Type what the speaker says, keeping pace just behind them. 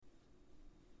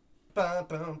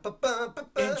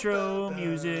Intro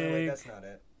music. Wait, that's not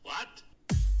it. What?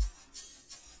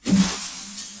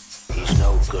 He's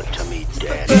no good to me,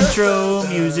 Dad. Intro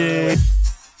music.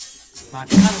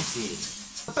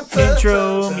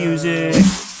 Intro music.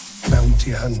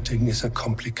 Bounty hunting is a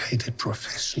complicated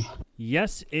profession.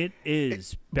 Yes, it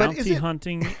is. But is Bounty it-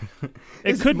 hunting. It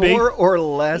Is could it be. more or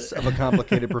less of a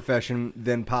complicated profession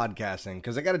than podcasting?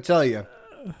 Because I got to tell you,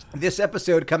 this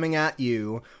episode coming at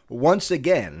you once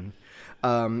again,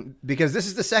 because this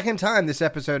is the second time this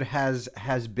episode has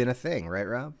been a thing, right,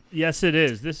 Rob? Yes, it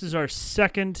is. This is our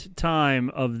second time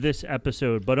of this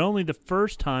episode, but only the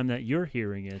first time that you're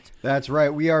hearing it. That's right.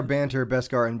 We are Banter,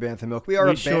 Beskar, and Bantha Milk. We are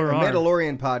We a sure are.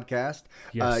 Mandalorian podcast.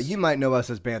 Yes. You might know us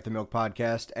as Bantha Milk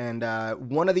Podcast. And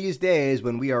one of these days,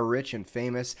 when we are rich and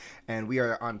famous and we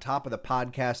are on top of the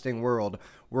podcasting world,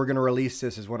 we're going to release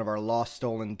this as one of our lost,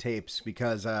 stolen tapes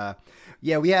because,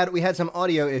 we had some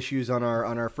audio issues on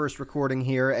our first recording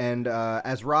here. And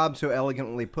as Rob so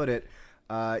elegantly put it,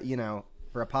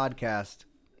 for a podcast,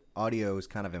 audio is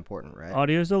kind of important, right?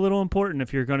 Audio is a little important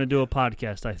if you're going to do a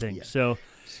podcast, I think. Yeah. So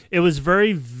it was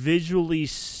very visually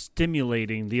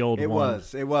stimulating, the old It one.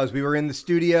 was. We were in the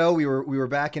studio. We were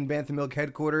back in Bantha Milk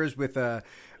headquarters with a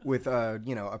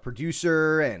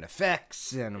producer and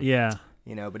effects and Yeah.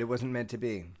 but it wasn't meant to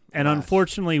be. And Alas.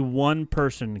 unfortunately, one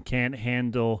person can't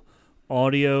handle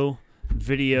audio,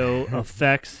 video,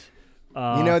 effects.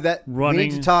 that running. we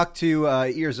need to talk to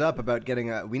Ears Up about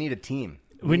we need a team.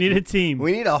 We need a team.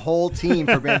 We need a whole team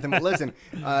for Bantha. Listen,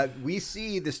 we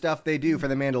see the stuff they do for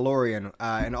The Mandalorian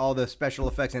and all the special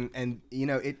effects, and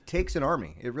it takes an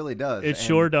army. It really does. It And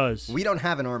sure does. We don't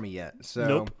have an army yet, so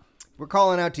Nope. we're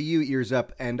calling out to you, Ears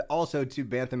Up, and also to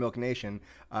Bantha Milk Nation.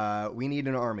 We need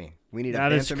an army. We need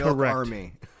That a is Bantha Milk correct.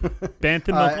 army. Bantha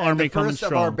Milk And Army the coming first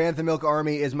of our strong. Bantha Milk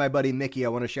Army is my buddy Mickey. I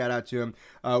want to shout out to him.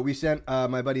 We sent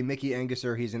my buddy Mickey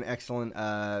Anguser. He's an excellent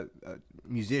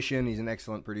musician. He's an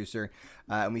excellent producer.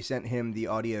 And we sent him the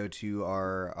audio to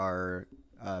our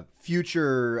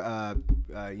future,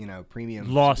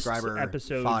 premium Lost subscriber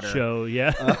episode fodder. show,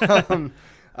 yeah.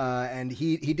 And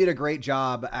he did a great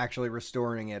job actually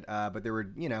restoring it. But there were,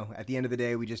 at the end of the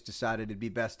day, we just decided it'd be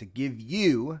best to give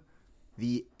you,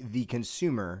 the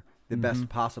consumer, the best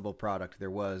possible product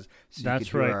there was, so That's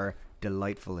you could hear right. our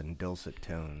delightful and dulcet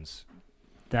tones.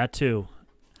 That too.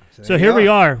 So there here you we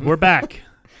are. We're back.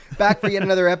 Back for yet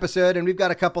another episode, and we've got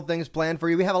a couple things planned for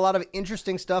you. We have a lot of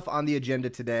interesting stuff on the agenda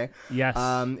today. Yes.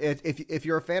 If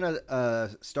you're a fan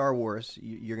of Star Wars,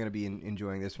 you're going to be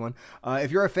enjoying this one.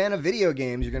 If you're a fan of video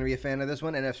games, you're going to be a fan of this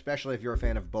one, and especially if you're a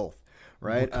fan of both.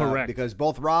 Right, Correct. Because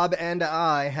both Rob and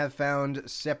I have found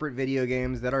separate video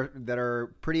games that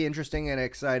are pretty interesting and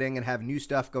exciting, and have new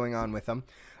stuff going on with them.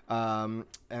 And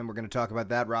we're going to talk about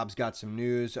that. Rob's got some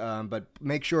news, but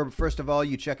make sure first of all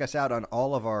you check us out on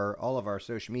all of our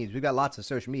social medias. We've got lots of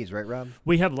social medias, right, Rob?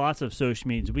 We have lots of social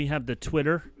medias. We have the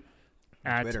Twitter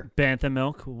at Twitter. Bantha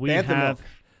Milk. We Bantha have Milk.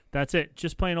 That's it.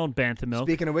 Just plain old Bantha Milk.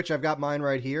 Speaking of which, I've got mine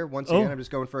right here. Once Oh. again, I'm just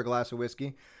going for a glass of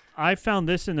whiskey. I found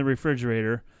this in the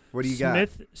refrigerator. What do you got?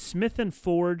 Smith and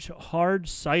Forge hard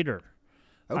cider.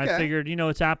 Okay. I figured,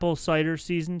 it's apple cider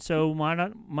season, so might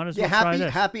as well try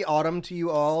this. happy autumn to you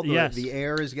all. Yes. The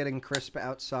air is getting crisp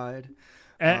outside.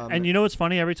 And you know what's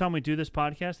funny? Every time we do this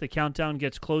podcast, the countdown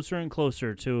gets closer and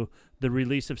closer to the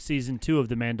release of season 2 of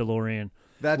The Mandalorian.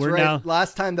 That's We're right. now-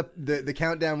 Last time the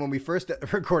countdown when we first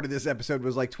recorded this episode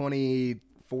was like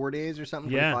 24 days or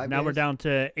something. Yeah, 25 now days? we're down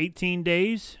to 18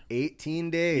 days. 18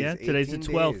 days. Yeah, today's the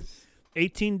 18 12th. days.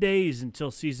 18 days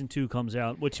until season 2 comes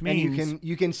out, which And means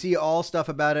you can see all stuff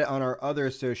about it on our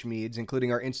other social medias,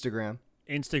 including our Instagram,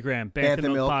 Instagram, Bantha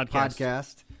Milk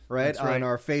Podcast. right? That's right. On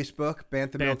our Facebook,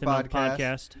 Bantha Milk Bantha Milk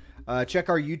Podcast. Podcast. Check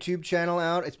our YouTube channel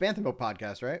out. It's Bantha Milk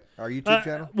Podcast, right? Our YouTube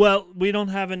channel. Well, we don't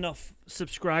have enough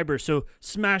subscribers, so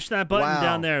smash that button Wow.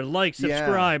 down there. Like, Yeah.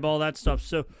 subscribe, all that stuff.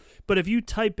 But if you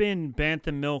type in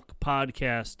Bantha Milk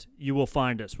Podcast, you will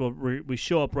find us. We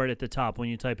show up right at the top when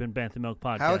you type in Bantha Milk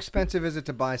Podcast. How expensive is it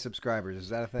to buy subscribers? Is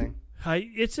that a thing?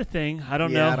 It's a thing. I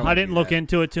don't Yeah, I know. don't I wanna didn't do look that.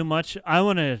 into it too much. I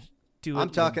want to do it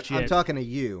I'm talking legit. to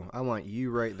you. I want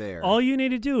you right there. All you need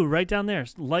to do right down there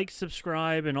is like,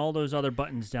 subscribe, and all those other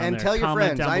buttons down and there. tell your Comment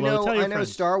friends. down I below. know Tell your I know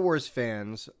friends. Star Wars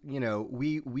fans,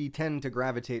 we tend to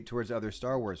gravitate towards other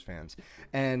Star Wars fans.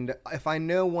 And if I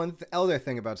know one other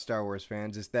thing about Star Wars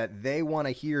fans is that they want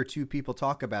to hear two people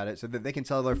talk about it so that they can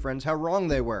tell their friends how wrong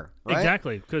they were, right?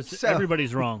 Exactly, because So-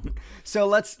 everybody's wrong. So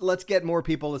let's get more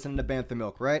people listening to Bantha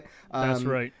Milk, right? That's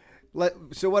right.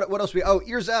 So what else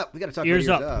Ears Up. We got to talk Ears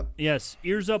about Up. Yes,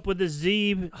 Ears Up with the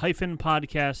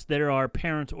Z-podcast. They're our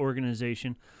parent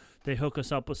organization. They hook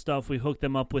us up with stuff. We hook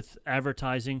them up with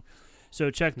advertising. So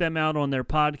check them out on their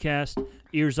podcast,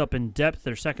 Ears Up in Depth,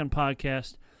 their second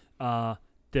podcast.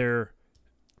 Their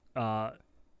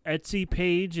Etsy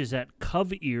page is at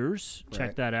Cove Ears. Check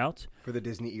Right. that out. For the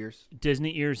Disney ears.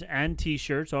 Disney Ears and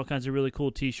T-shirts, all kinds of really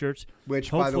cool T-shirts.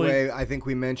 Which, by the way, I think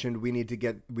we mentioned we need to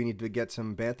get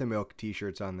some Bantha Milk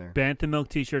T-shirts on there. Bantha Milk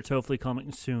T-shirts hopefully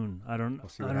coming soon. I don't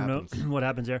see what know happens. what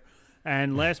happens there.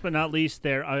 And last but not least,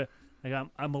 I'm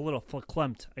a little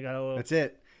clumped. I got a little. That's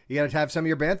it. You got to have some of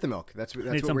your Bantha Milk. That's Need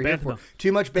what some we're here Bantha for. Milk.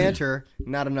 Too much banter,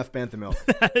 not enough Bantha Milk.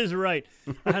 That is right.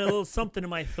 I had a little something in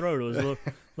my throat. It was a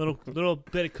little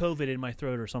bit of COVID in my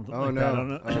throat or something. Oh like no! That. I don't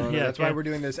know. Oh, no. Yeah, That's why we're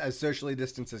doing this as socially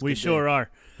distanced as we can sure be. are.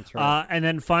 That's right. And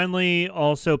then finally,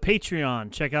 also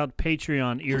Patreon. Check out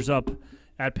Patreon. Ears Up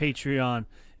at Patreon.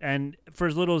 And for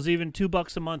as little as even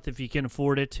 $2 a month, if you can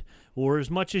afford it, or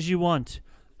as much as you want,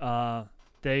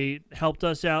 they helped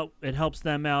us out. It helps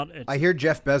them out. I hear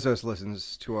Jeff Bezos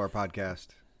listens to our podcast.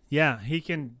 Yeah, he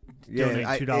can donate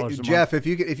 $2 a month. Jeff, if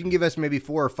you can give us maybe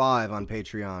 4 or 5 on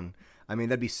Patreon, I mean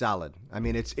that'd be solid. I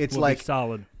mean it's We'll like be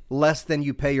solid. less than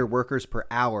you pay your workers per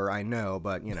hour. I know,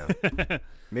 but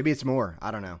maybe it's more.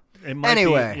 I don't know. It might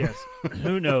Anyway. be, yes.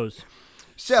 Who knows?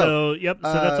 So Yep.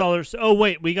 So that's all there's. Oh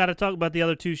wait, we got to talk about the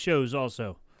other 2 shows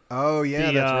also. oh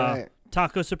yeah, The, that's right.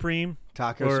 Taco Supreme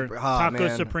Taco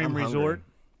Supreme I'm Resort. hungry.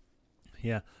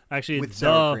 Yeah, actually, With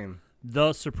sour cream.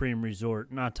 The Supreme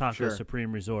Resort, not Taco Sure.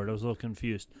 Supreme Resort. I was a little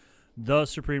confused. The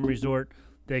Supreme Resort.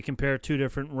 They compare 2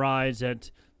 different rides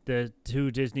at the 2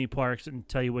 Disney parks and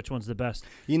tell you which one's the best.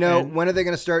 And When are they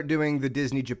going to start doing the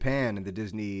Disney Japan and the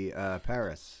Disney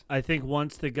Paris? I think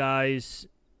once the guys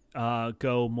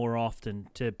go more often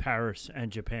to Paris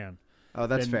and Japan. Oh,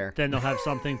 that's then, fair. Then they'll have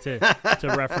something to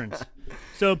reference.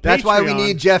 So That's why we Patreon-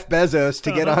 need Jeff Bezos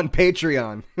to get on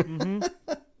Patreon.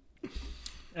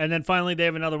 And then finally, they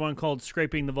have another one called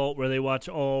Scraping the Vault, where they watch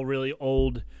all really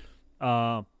old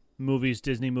movies,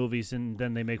 Disney movies, and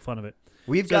then they make fun of it.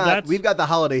 We've got the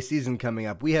holiday season coming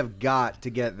up. We have got to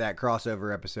get that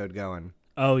crossover episode going.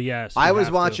 Oh yes, I we was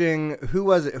have to. watching. Who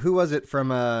was it? Who was it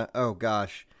from? Oh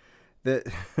gosh, the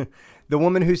the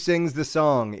woman who sings the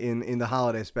song in the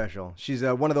holiday special. She's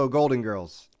one of the Golden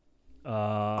Girls.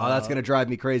 Oh, that's gonna drive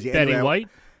me crazy. Betty Anyway, White.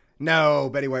 No,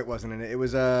 Betty White wasn't in it. It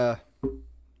was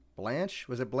Blanche.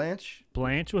 Was it Blanche?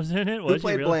 Blanche was in it. Who Was she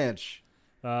played really? Blanche?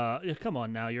 Yeah, come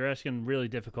on now, you're asking really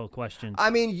difficult questions. I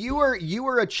mean, you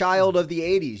were a child of the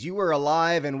 '80s. You were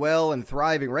alive and well and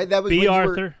thriving, right? That was B. when you were-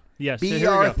 Arthur. Yes. so B. here we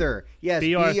go. Arthur. Yes, B.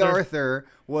 B. Arthur. Arthur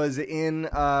was in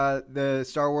the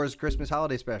Star Wars Christmas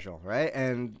holiday special, right?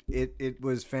 And it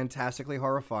was fantastically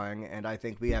horrifying, and I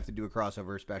think we have to do a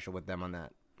crossover special with them on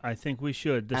that. I think we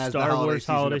should. The As the Star holiday Wars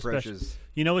season holiday approaches. special.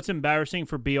 You know what's embarrassing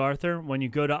for B. Arthur? When you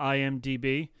go to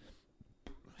IMDb,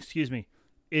 excuse me,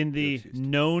 in the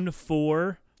known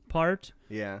for part,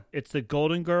 Yeah. it's the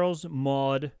Golden Girls,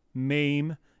 Maude,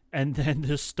 Mame, and then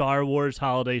the Star Wars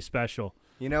holiday special.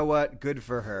 You know what? Good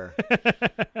for her.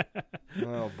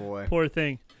 Oh boy. Poor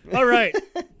thing. All right.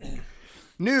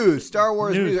 News, Star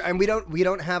Wars News. news, and we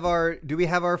don't have our. Do we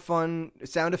have our fun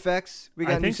sound effects? We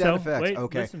got I new think sound so. effects. Wait,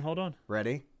 Okay, listen, hold on.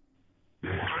 ready?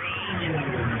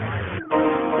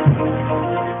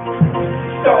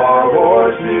 Star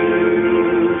Wars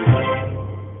news.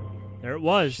 There it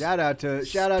was. Shout out to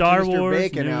Star Mr. Wars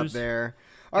Bacon out news. there.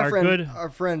 Our good- Our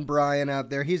friend Brian out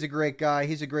there. He's a great guy.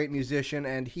 He's a great musician,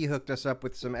 and he hooked us up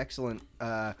with some excellent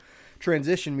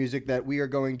transition music that we are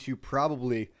going to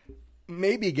probably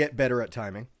maybe get better at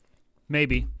timing.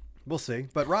 Maybe. We'll see.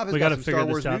 But Rob has We got gotta some figure Star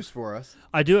this Wars out. news for us.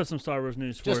 I do have some Star Wars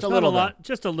news for Just us. a Not little a lot,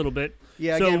 just a little bit.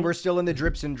 Yeah, So- again, we're still in the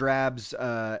drips and drabs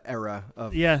era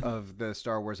of the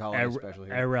Star Wars holiday special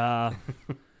here.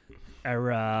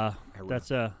 Era.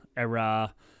 That's a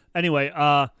era. Anyway,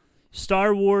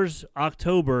 Star Wars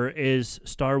October is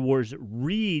Star Wars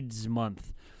Reads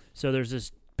Month. So there's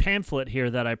this pamphlet here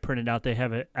that I printed out. They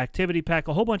have an activity pack,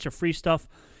 a whole bunch of free stuff,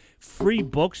 free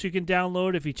books you can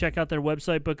download if you check out their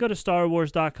website. But go to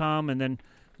StarWars.com and then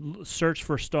search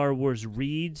for Star Wars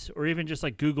Reads, or even just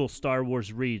like Google Star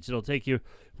Wars Reads. It'll take you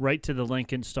right to the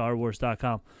link in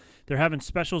StarWars.com. They're having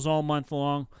specials all month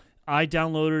long. I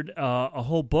downloaded a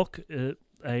whole book,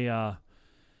 a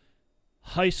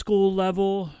high school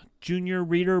level junior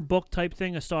reader book type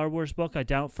thing, a Star Wars book. I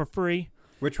downloaded for free.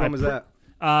 Which one was that?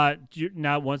 You're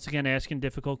now once again asking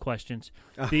difficult questions.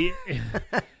 The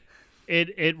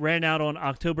It ran out on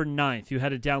October 9th. You had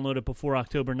to download it before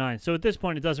October 9th. So at this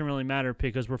point, it doesn't really matter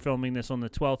because we're filming this on the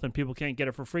 12th and people can't get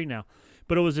it for free now.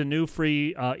 But it was a new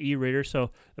free e-reader,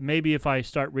 so maybe if I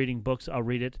start reading books, I'll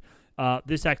read it.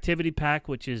 This activity pack,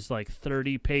 which is like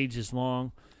 30 pages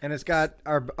long, And it's got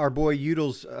our boy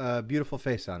Udel's beautiful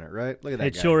face on it, right? Look at that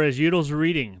It guy. sure is. Udall's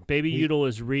reading. Baby Udall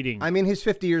is reading. I mean, he's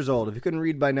 50 years old. If he couldn't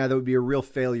read by now, that would be a real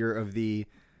failure of the.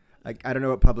 I don't know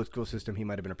what public school system he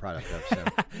might have been a product of. So.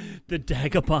 The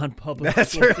Dagobah public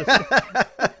That's school right. system.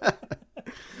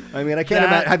 I mean, I can't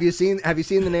That- imagine. Have you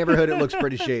seen the neighborhood? It looks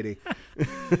pretty shady.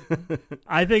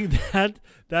 I think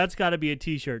that's got to be a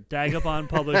T-shirt. Dagobah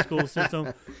public school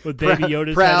system with Baby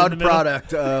Yoda's Proud head in the middle.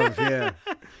 product of yeah.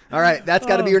 All right, that's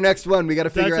got to be your next one. We got to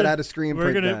figure out how to screen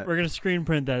print that. We're gonna screen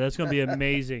print that. That's gonna be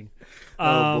amazing.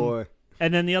 Oh boy.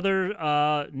 And then the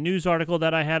other news article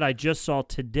that I just saw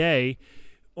today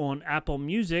on Apple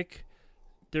Music.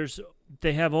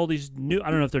 They have all these new. I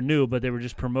don't know if they're new, but they were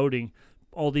just promoting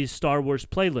all these Star Wars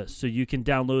playlists. So you can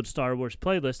download Star Wars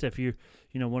playlist if you're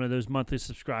one of those monthly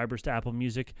subscribers to Apple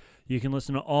Music. You can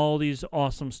listen to all these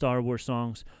awesome Star Wars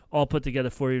songs all put together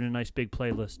for you in a nice big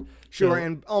playlist. Sure, So-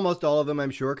 and almost all of them, I'm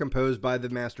sure, composed by the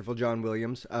masterful John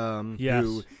Williams. Yes.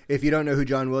 Who, if you don't know who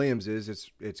John Williams is,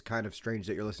 it's kind of strange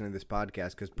that you're listening to this podcast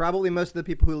because probably most of the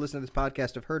people who listen to this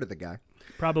podcast have heard of the guy.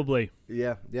 Probably.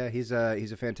 Yeah, he's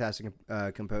a fantastic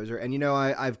composer, and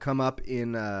I've come up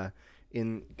in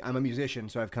I'm a musician,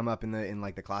 so I've come up in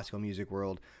like the classical music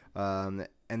world, and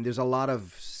there's a lot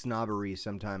of snobbery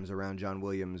sometimes around John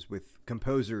Williams with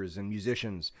composers and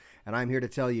musicians, and I'm here to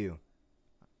tell you,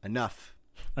 enough.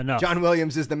 John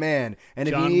Williams is the man, and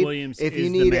John Williams if you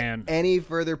is the need man. any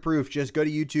further proof, just go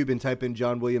to YouTube and type in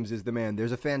John Williams is the man.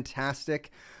 There's a fantastic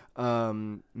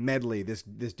medley this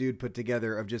dude put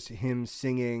together of just him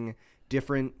singing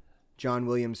different John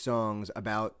Williams songs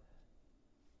about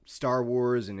Star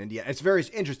Wars and India. It's very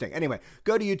interesting. Anyway,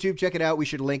 go to YouTube, check it out. We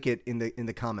should link it in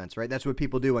the comments, right? That's what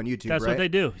people do on YouTube, That's right? what they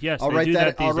do. Yes, I'll they write do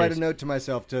that these I'll write days. a note to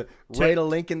myself to write a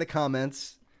link in the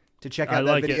comments to check I out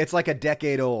that like video. it. It's like a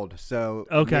decade old, so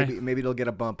Okay. maybe it'll get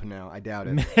a bump now. I doubt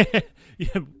it.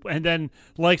 Yeah, and then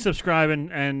subscribe,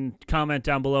 and comment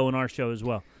down below on our show as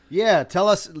well. Yeah, tell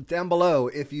us down below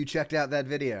if you checked out that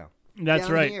video. That's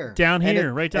Down right. here. Down And here,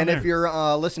 if- right down and there. if you're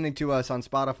listening to us on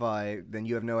Spotify, then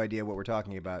you have no idea what we're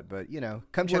talking about. But,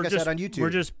 come check us out on YouTube. We're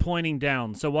just pointing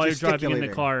down. So while you're driving in the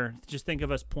Gesticulating. car, just think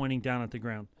of us pointing down at the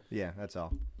ground. Yeah, that's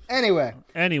all. Anyway,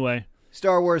 Anyway,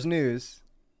 Star Wars news.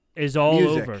 is all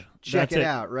Music. over. Check That's it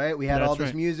out, right? We had all That's this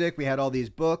right. music. We had all these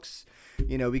books.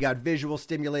 We got visual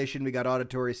stimulation. We got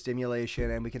auditory stimulation.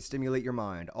 And we can stimulate your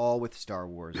mind, all with Star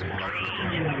Wars. And life is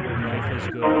good. Life is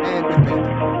good. And with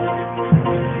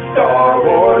Panther. Star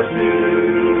Wars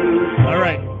news. All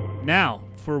right. Now,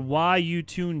 for why you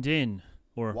tuned in,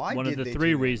 or Why one of did the they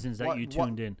three tune in? reasons that What- you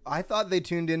tuned in. I thought they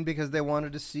tuned in because they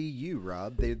wanted to see you,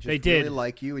 Rob. They just They did. really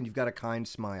like you, and you've got a kind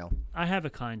smile. I have a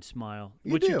kind smile,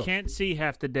 You which you do. can't see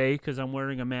half the day because I'm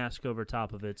wearing a mask over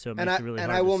top of it, so it makes it really hard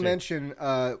I will to see. mention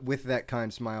with that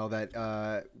kind smile that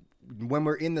when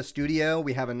we're in the studio,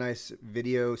 we have a nice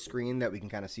video screen that we can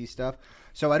kind of see stuff.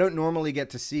 So I don't normally get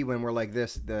to see when we're like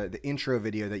this, the intro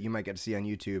video that you might get to see on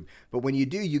YouTube. But when you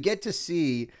do, you get to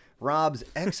see Rob's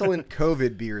excellent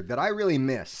COVID beard that I really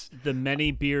miss. The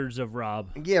many beards of Rob.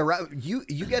 Yeah, Rob, you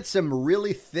get some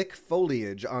really thick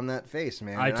foliage on that face,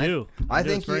 man. I And do. I It's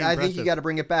think very you impressive. got to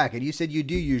bring it back. And you said you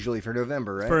do usually for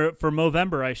November, right? For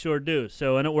Movember, I sure do.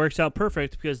 So, and it works out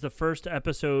perfect because the first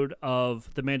episode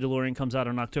of The Mandalorian comes out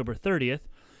on October 30th.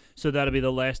 So that'll be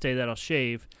the last day that I'll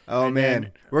shave. Oh And man,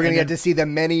 then- we're gonna and get then- to see the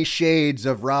many shades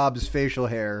of Rob's facial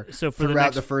hair So for the throughout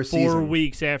next the first 4 season.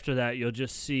 weeks after that, you'll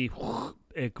just see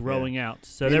it growing out.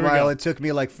 So there we Meanwhile, go. it took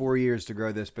me like 4 years to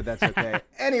grow this, but that's okay.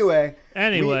 Anyway,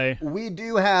 we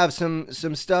do have some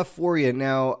stuff for you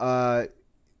now.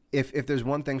 If there's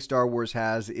one thing Star Wars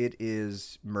has, it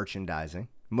is merchandising.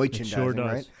 It sure does.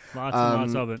 Right? Lots and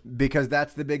lots of it. Because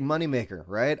that's the big moneymaker,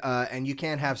 right? And you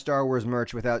can't have Star Wars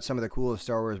merch without some of the coolest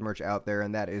Star Wars merch out there,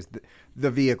 and that is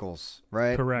the vehicles,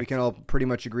 right? Correct. We can all pretty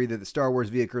much agree that the Star Wars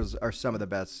vehicles are some of the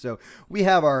best. So we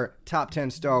have our top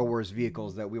 10 Star Wars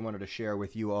vehicles that we wanted to share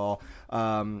with you all.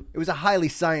 It was a highly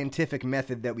scientific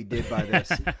method that we did by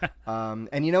this.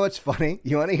 And you know what's funny?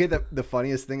 You want to hear the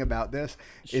funniest thing about this?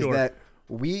 Is Sure. that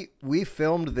we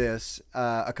filmed this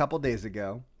a couple days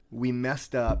ago. We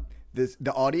messed up.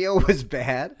 The audio was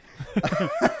bad.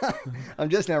 I'm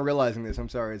just now realizing this. I'm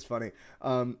sorry. It's funny.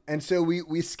 And so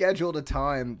we scheduled a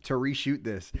time to reshoot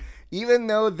this. Even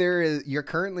though you're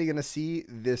currently going to see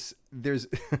this, there's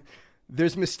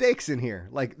mistakes in here.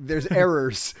 Like there's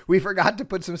errors. We forgot to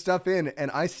put some stuff in, and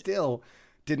I still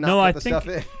did not put the stuff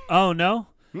in. Oh, no?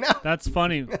 No. That's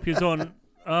funny. Because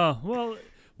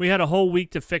we had a whole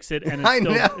week to fix it, and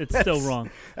it's still wrong.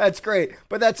 That's great,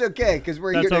 but that's okay because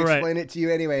we're That's here to all right. explain it to you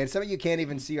anyway. And some of you can't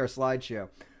even see our slideshow.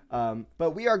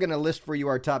 But we are going to list for you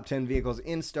our top 10 vehicles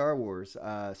in Star Wars,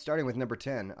 starting with number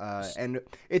 10. And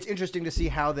it's interesting to see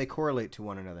how they correlate to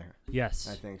one another, Yes.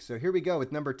 I think. So here we go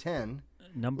with number 10.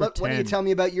 Number 10. Why don't you tell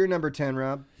me about your number 10,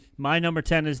 Rob? My number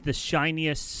 10 is the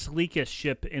shiniest, sleekest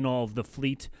ship in all of the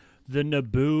fleet, the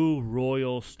Naboo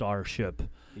Royal Starship.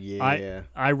 Yeah.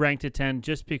 I ranked it 10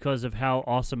 just because of how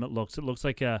awesome it looks. It looks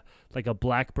like a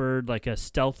Blackbird, like a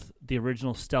stealth, the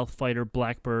original stealth fighter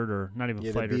Blackbird, or not even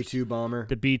fighter. The B-2 bomber.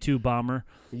 The B-2 bomber.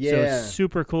 Yeah. So it's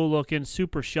super cool looking,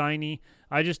 super shiny.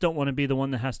 I just don't want to be the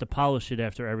one that has to polish it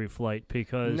after every flight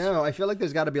because... No, I feel like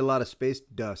there's got to be a lot of space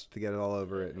dust to get it all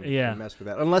over it and Yeah. mess with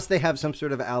that. Unless they have some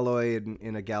sort of alloy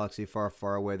in a galaxy far,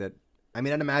 far away that... I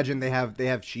mean, I'd imagine they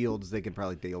have shields. They can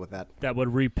probably deal with that. That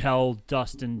would repel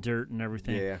dust and dirt and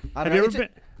everything. Yeah. Have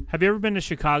you ever been to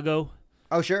Chicago?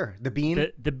 Oh, sure. The bean?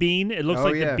 The bean, it looks Oh,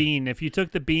 like yeah. the bean. If you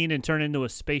took the bean and turned it into a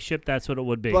spaceship, that's what it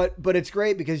would be. But it's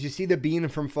great because you see the bean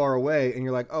from far away and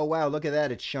you're like, oh, wow, look at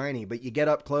that. It's shiny. But you get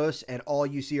up close and all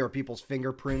you see are people's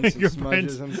fingerprints and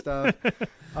smudges and stuff.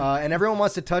 And everyone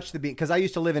wants to touch the bean. Because I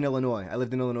used to live in Illinois. I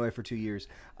lived in Illinois for 2 years.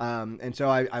 And so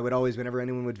I would always, whenever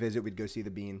anyone would visit, we'd go see the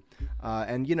bean.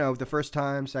 And, the first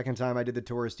time, second time, I did the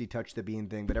touristy touch the bean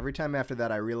thing. But every time after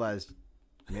that, I realized...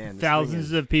 Man,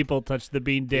 thousands of people touch the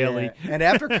bean daily. Yeah. And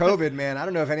after COVID, man, I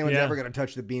don't know if anyone's Yeah. ever going to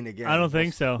touch the bean again. I don't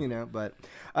think so. But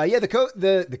yeah, I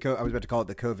was about to call it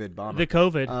the COVID bomber. The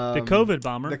COVID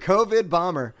bomber. The COVID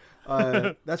bomber.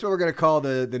 That's what we're going to call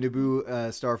the Naboo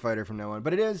starfighter from now on.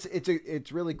 But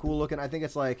it's really cool looking. I think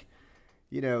it's like,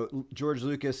 George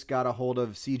Lucas got a hold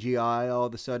of CGI all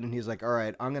of a sudden. He's like, all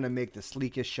right, I'm going to make the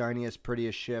sleekest, shiniest,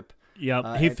 prettiest ship.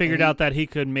 Yep, he figured out that he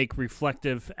could make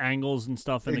reflective angles and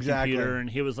stuff in the computer, and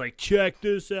he was like, check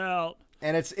this out.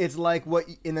 And it's like what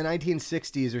in the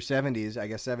 1960s or 70s, I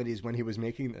guess 70s when he was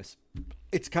making this.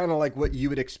 It's kind of like what you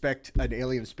would expect an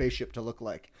alien spaceship to look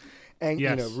like. And,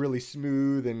 Yes. really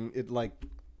smooth and it like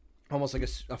almost like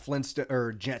a Flintstone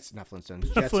or Jets, not Flintstones,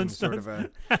 Jetsons sort of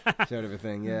a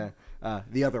thing. Yeah.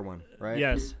 The other one, right?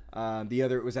 Yes. The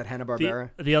other, was that Hanna-Barbera?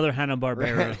 The other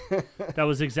Hanna-Barbera. That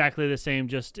was exactly the same,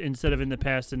 just instead of in the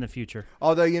past, in the future.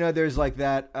 Although, there's like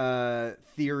that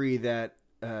theory that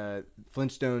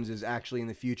Flintstones is actually in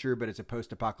the future, but it's a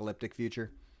post-apocalyptic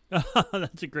future.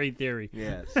 That's a great theory.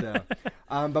 Yeah. So,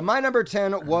 but my number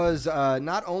 10 was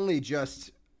not only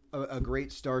just a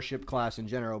great starship class in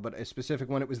general, but a specific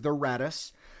one. It was the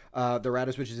Raddus. The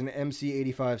Raddus, which is an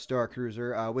MC-85 Star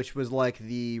Cruiser, which was like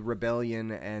the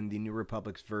Rebellion and the New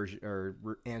Republic's version or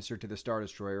answer to the Star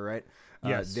Destroyer, right?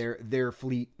 Yes. Their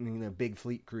fleet, big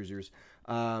fleet cruisers.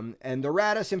 And the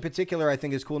Raddus in particular, I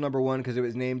think, is cool, number one, because it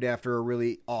was named after a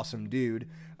really awesome dude,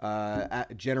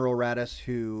 General Raddus,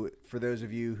 who, for those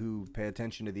of you who pay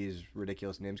attention to these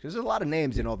ridiculous names, because there's a lot of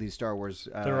names in all these Star Wars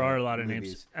There are a lot of movies.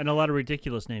 names, and a lot of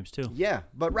ridiculous names, too. Yeah,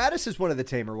 but Raddus is one of the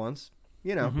tamer ones,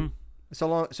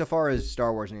 so far as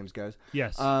Star Wars names goes.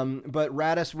 Yes. But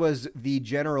Raddus was the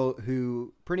general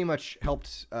who pretty much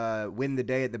helped win the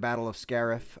day at the Battle of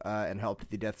Scarif and helped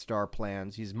the Death Star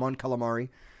plans. He's Mon Calamari.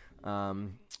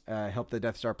 Helped the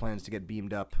Death Star plans to get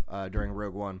beamed up during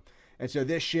Rogue One. And so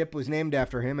this ship was named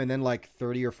after him, and then like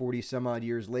 30 or 40 some odd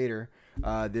years later,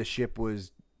 this ship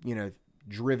was,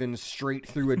 driven straight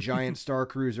through a giant star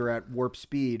cruiser at warp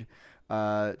speed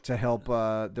to help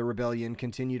the Rebellion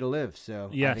continue to live. So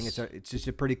yes. I think it's just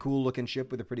a pretty cool looking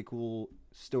ship with a pretty cool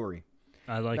story.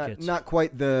 I like it. Not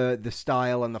quite the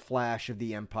style and the flash of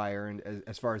the Empire, and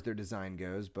as far as their design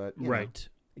goes, but right.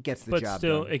 It gets the but job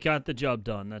still, done. it got the job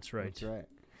done. That's right. That's right.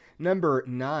 Number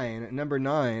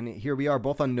nine. Here we are,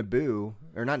 both on Naboo,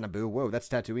 or not Naboo. Whoa, that's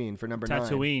Tatooine for number 9.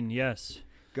 Tatooine, yes.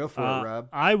 Go for it, Rob.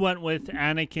 I went with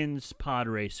Anakin's pod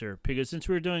racer because since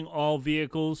we were doing all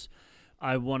vehicles,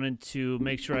 I wanted to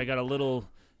make sure I got a little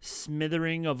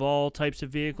smithering of all types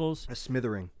of vehicles. A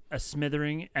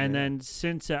smithering. And then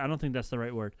since I don't think that's the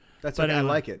right word. That's but okay. anyway,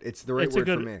 I like it. It's the right word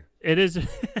for me. It is.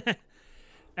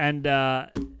 And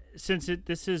since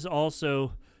this is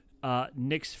also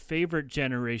Nick's favorite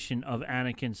generation of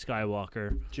Anakin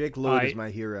Skywalker, Jake Lloyd is my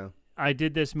hero. I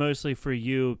did this mostly for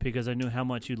you because I knew how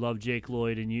much you loved Jake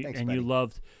Lloyd, and you Thanks, and buddy.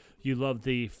 you loved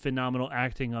the phenomenal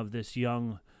acting of this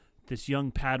young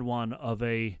Padawan of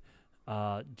a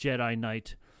Jedi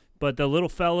Knight. But the little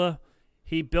fella,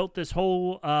 he built this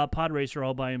whole pod racer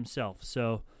all by himself.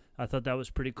 So I thought that was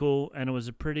pretty cool, and it was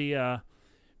a pretty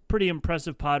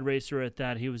impressive pod racer at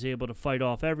that. He was able to fight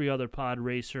off every other pod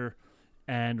racer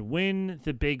and win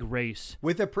the big race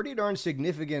with a pretty darn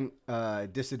significant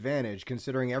disadvantage,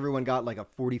 considering everyone got like a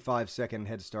 45-second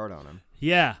head start on him.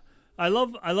 Yeah, I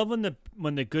love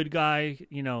when the good guy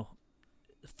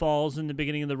falls in the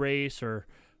beginning of the race, or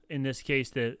in this case,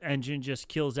 the engine just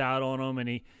kills out on him,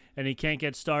 and he can't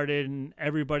get started, and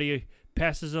everybody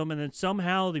passes him, and then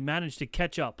somehow they manage to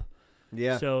catch up.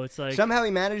 Yeah. So it's like somehow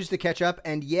he manages to catch up,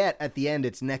 and yet at the end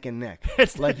it's neck and neck.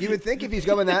 It's like you would think if he's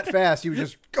going that fast, he would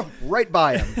just go right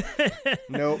by him.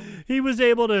 Nope. he was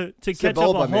able to catch up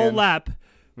Sebulba, a whole man. lap,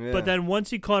 Yeah. but then once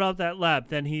he caught up that lap,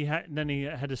 then he had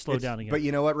to slow down again. But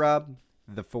you know what, Rob?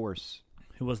 The Force.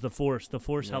 It was the Force. The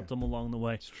Force helped him along the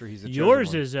way. It's true. He's the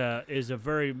Yours chosen one. is a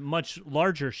very much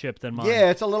larger ship than mine.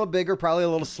 Yeah, it's a little bigger, probably a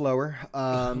little slower.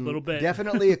 A little bit.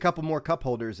 Definitely a couple more cup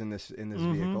holders in this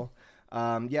Mm-hmm. vehicle.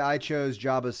 Yeah, I chose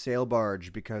Jabba's sail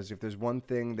barge because if there's one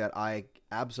thing that I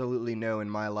absolutely know in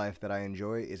my life that I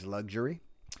enjoy is luxury.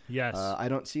 Yes. I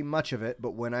don't see much of it,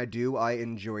 but when I do, I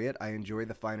enjoy it. I enjoy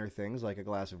the finer things like a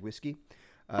glass of whiskey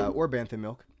or bantha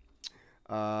milk.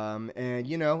 And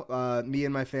you know, me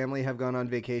and my family have gone on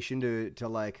vacation to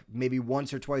like maybe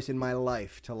once or twice in my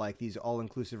life to like these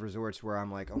all-inclusive resorts where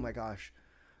I'm like, oh my gosh,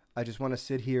 I just want to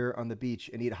sit here on the beach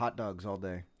and eat hot dogs all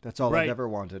day. That's all Right. I've ever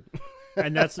wanted.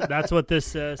 and that's what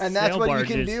this And that's sail what you barge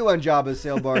can is. do on Jabba's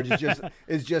sail barge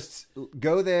is just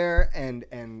go there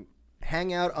and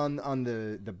hang out on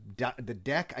the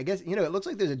deck. I guess, you know, it looks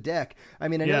like there's a deck. I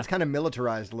mean, I know Yeah. it's kind of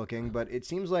militarized looking, but it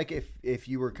seems like if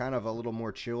you were kind of a little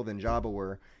more chill than Jabba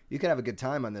were, you could have a good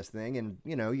time on this thing. And,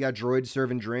 you know, you got droids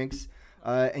serving drinks,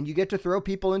 and you get to throw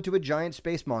people into a giant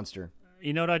space monster.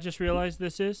 You know what I just realized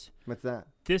this is? What's that?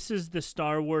 This is the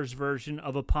Star Wars version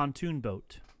of a pontoon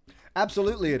boat.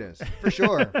 Absolutely it is, for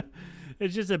sure.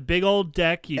 It's just a big old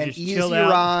deck. You An just easy chill out.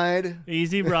 ride.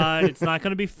 Easy ride. It's not going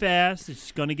to be fast.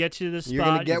 It's going to get you to the spot. You're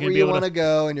going to get where you want to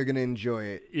go, and you're going to enjoy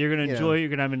it. You're going to you enjoy know. it. You're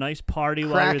going to have a nice party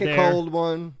while Crack you're a there. cold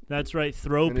one. That's right.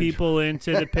 Throw Gonna people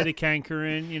into the pit of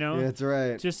Cankerin, you know. That's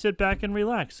right. Just sit back and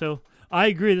relax. So I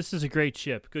agree. This is a great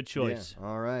ship. Good choice. Yeah.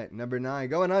 All right, number 9.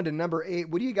 Going on to number 8.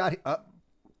 What do you got?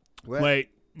 Wait,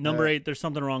 number 8. There's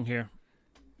something wrong here.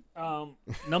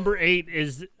 Number 8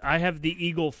 is I have the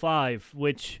Eagle 5,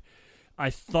 which I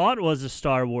thought was a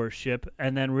Star Wars ship,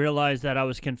 and then realized that I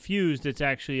was confused. It's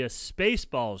actually a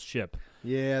Spaceballs ship.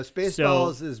 Yeah,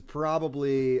 Spaceballs is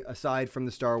probably, aside from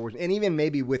the Star Wars, and even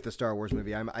maybe with the Star Wars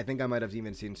movie, I think I might have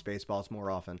even seen Spaceballs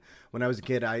more often. When I was a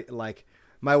kid,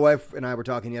 my wife and I were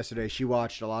talking yesterday. She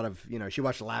watched a lot of, she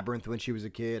watched Labyrinth when she was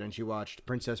a kid, and she watched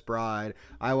Princess Bride.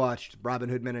 I watched Robin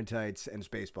Hood Men in Tights and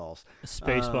Spaceballs.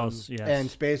 Spaceballs, yes. And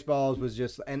Spaceballs was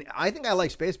just, and I think I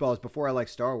liked Spaceballs before I liked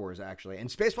Star Wars, actually. And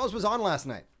Spaceballs was on last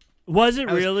night. Was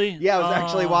it really? Yeah, I was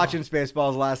actually watching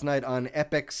Spaceballs last night on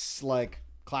Epix,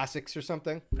 Classics or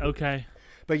something. Okay.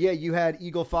 But yeah, you had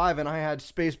Eagle 5 and I had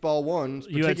Spaceball 1,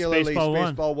 You had particularly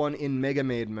Spaceball 1. 1 in Mega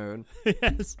Maid mode,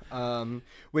 Yes.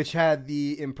 which had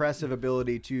the impressive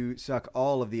ability to suck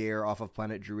all of the air off of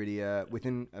planet Druidia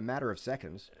within a matter of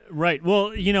seconds. Right.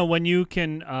 Well, when you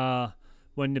can,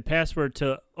 when the password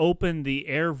to open the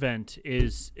air vent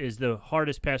is the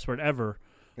hardest password ever.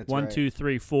 That's 1, right. 2,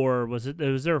 3, 4. Was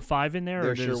there a 5 in there, or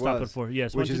There did sure it stop was. at 4?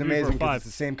 Yes. Which 1, 2, is 3, 4, amazing because 5. it's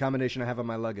the same combination I have on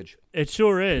my luggage. It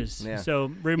sure is. Yeah.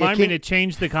 So remind me King- to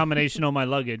change the combination on my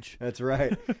luggage. That's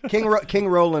right. King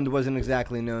Roland wasn't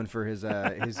exactly known for his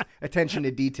attention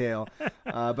to detail,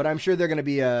 but I'm sure they're going to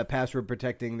be password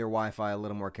protecting their Wi-Fi a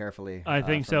little more carefully. I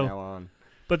think from so. now on.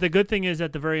 But the good thing is,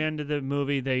 at the very end of the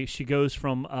movie, she goes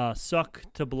from suck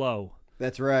to blow.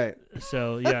 That's right.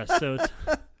 So yes, so it's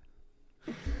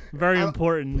very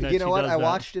important that You know she what? does I that.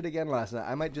 watched it again last night.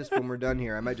 I might just, when we're done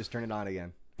here, I might just turn it on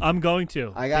again. I'm going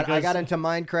to. I got because- into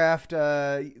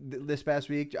Minecraft this past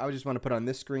week. I just want to put on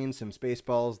this screen some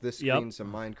Spaceballs, this screen Yep.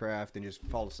 some Minecraft, and just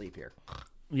fall asleep here.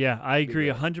 Yeah, I agree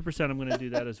great. 100%. I'm going to do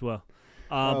that as well.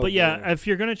 Oh, but yeah, boy. if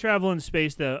you're going to travel in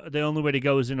space, the only way to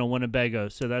go is in a Winnebago.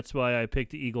 So that's why I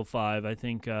picked the Eagle 5. I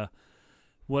think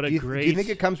what a Do great. you think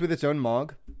it comes with its own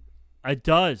Mog? It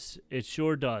does. It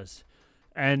sure does.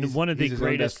 And one of the He's his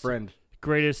own best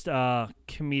greatest friend.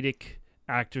 comedic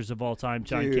actors of all time,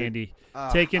 John Dude, Candy.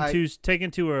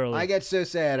 Taken too early. I get so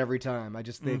sad every time. I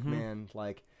just think, man,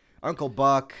 like Uncle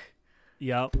Buck,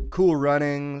 Yep. Cool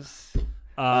Runnings,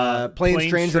 planes,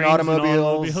 trains, and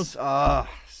automobiles.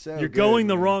 So You're good, going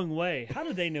the man. wrong way. How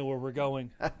do they know where we're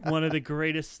going? One of the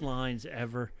greatest lines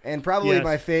ever. And probably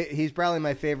Yes. he's probably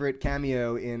my favorite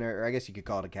cameo in, or I guess you could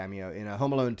call it a cameo in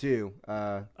Home Alone 2.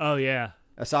 Oh yeah.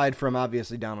 Aside from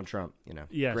obviously Donald Trump,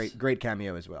 Yes. great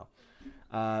cameo as well.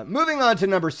 Moving on to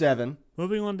number 7.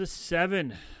 Moving on to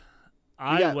 7.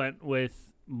 I got- went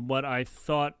with what I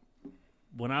thought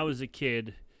when I was a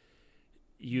kid.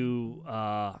 You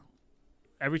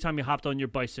every time you hopped on your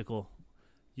bicycle,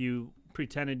 you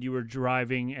pretended you were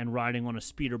driving and riding on a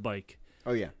speeder bike.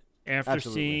 Oh yeah, After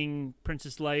Absolutely. seeing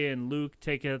Princess Leia and Luke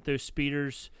take out those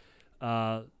speeders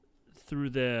through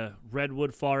the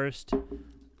redwood forest,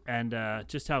 and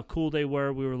just how cool they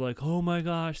were. We were like, oh my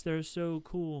gosh, they're so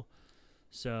cool.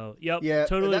 So, yep, Yeah,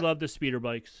 totally that- love the speeder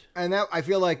bikes. And that, I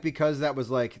feel like, because that was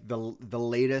like the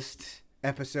latest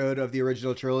episode of the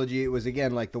original trilogy, it was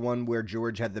again like the one where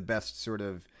George had the best sort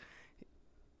of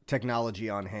technology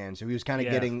on hand, so he was kind of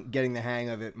Yeah. getting the hang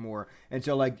of it more. And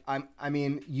so like I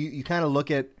mean you kind of look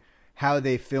at how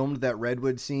they filmed that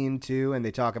redwood scene too, and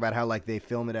they talk about how like they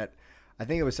film it at, I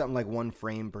think it was something like 1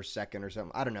 frame per second or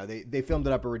something. I don't know. They filmed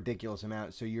it up a ridiculous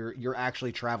amount, so you're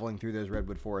actually traveling through those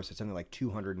redwood forests at something like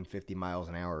 250 miles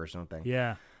an hour or something.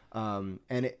 Yeah. And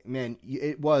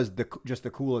it was just the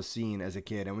coolest scene as a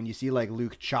kid. And when you see like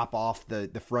Luke chop off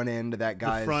the front end of that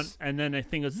guy's The front, and then I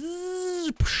think it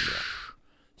was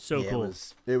so yeah, cool.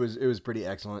 It was pretty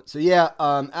excellent. So yeah,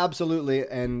 absolutely.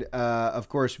 And of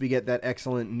course we get that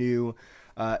excellent new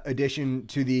addition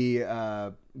to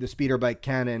the speeder bike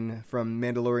canon from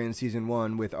Mandalorian season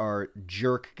 1 with our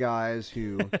jerk guys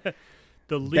who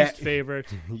The least favorite.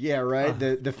 yeah, right.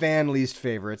 The fan least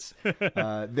favorites.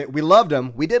 That we loved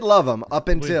them. We did love them up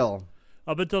until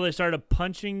They started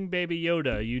punching Baby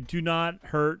Yoda. You do not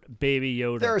hurt Baby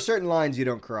Yoda. there are certain lines you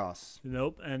don't cross.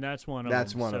 Nope, and that's one of them.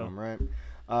 That's one of them, right?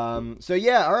 So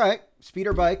yeah, all right.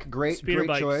 Speeder bike, great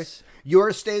Bikes. choice.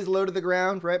 Yours stays low to the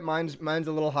ground, right? Mine's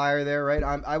a little higher there, right?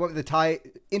 I went with the TIE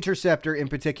Interceptor in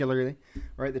particular,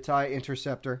 right? The TIE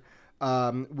Interceptor,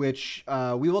 which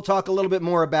we will talk a little bit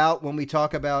more about when we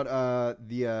talk about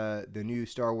the new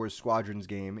Star Wars Squadrons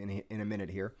game in a minute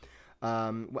here.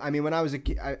 I mean, when I was a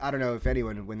kid, I don't know if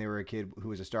anyone, when they were a kid who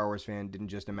was a Star Wars fan, didn't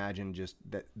just imagine just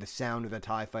the sound of the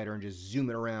TIE fighter and just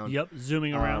zooming around. Yep,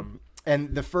 zooming around.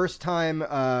 And the first time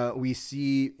we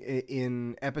see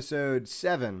in episode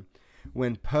 7,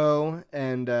 when Poe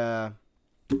and Poe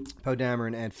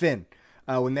Dameron and Finn,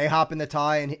 when they hop in the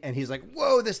TIE and he's like,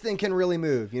 "Whoa, this thing can really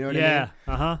move." You know what I mean? Yeah,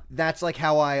 uh-huh. That's like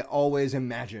how I always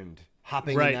imagined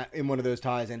hopping Right. in one of those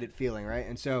TIEs and it feeling right.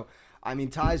 And so, I mean,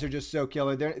 TIEs are just so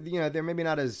killer. They're maybe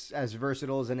not as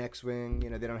versatile as an X-wing. You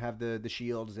know, they don't have the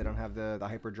shields. They don't have the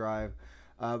hyperdrive.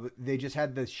 But they just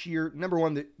had the sheer number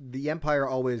one. The Empire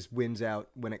always wins out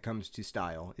when it comes to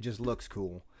style. It just looks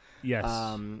cool. Yes.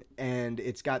 And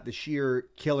it's got the sheer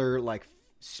killer like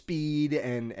speed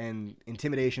and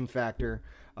intimidation factor.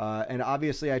 And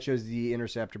obviously, I chose the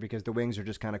Interceptor because the wings are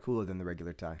just kind of cooler than the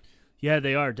regular TIE. Yeah,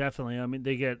 they are, definitely. I mean,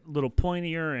 they get a little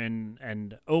pointier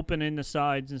and open in the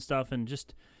sides and stuff, and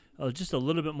just a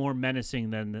little bit more menacing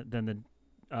than the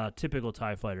typical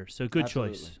TIE fighter. So good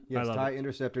Absolutely. choice. Yes, I love TIE it.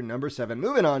 Interceptor number 7.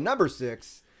 Moving on, number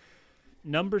 6.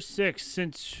 Number 6,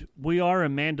 since we are a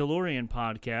Mandalorian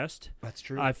podcast, That's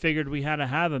true. I figured we had to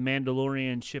have a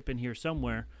Mandalorian ship in here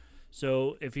somewhere.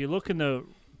 So if you look in the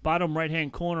bottom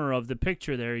right-hand corner of the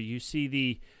picture there, you see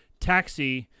the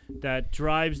taxi that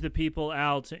drives the people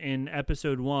out in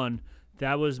episode 1.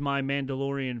 That was my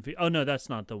Mandalorian. Oh, no, that's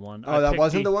not the one. Oh, that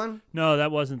wasn't the one? No, that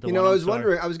wasn't the one. You know, I I'm was sorry.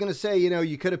 wondering. I was going to say,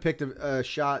 you could have picked a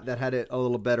shot that had it a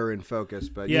little better in focus,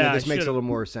 but Yeah, this I makes a should've. little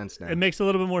more sense now. It makes a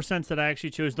little bit more sense that I actually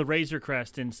chose the Razor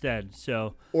Crest instead.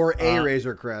 So Or a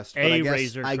Razor Crest. But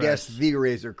Razor I guess Crest. the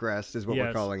Razor Crest is what we're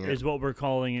yes, calling it. is what we're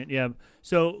calling it. Yeah.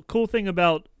 So cool thing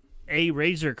about a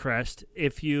Razor Crest,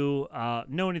 if you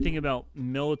know anything about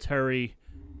military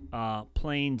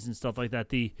planes and stuff like that,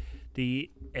 the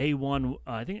A1,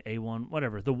 I think A1,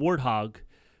 whatever, the Warthog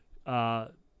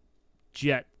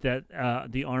jet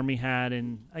that the Army had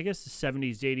in, I guess, the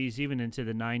 70s, 80s, even into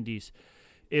the 90s.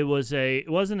 It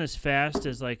wasn't as fast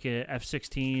as like a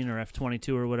F-16 or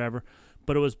F-22 or whatever,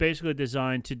 but it was basically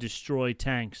designed to destroy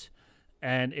tanks.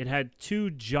 And it had 2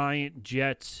 giant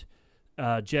jet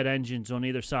engines on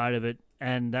either side of it,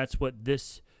 and that's what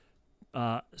this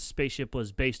spaceship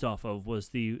was based off of, was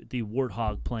the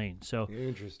Warthog plane. So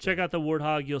Interesting. check out the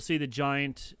Warthog. You'll see the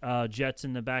giant jets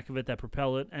in the back of it that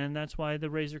propel it, and that's why the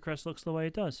Razor Crest looks the way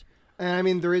it does. And I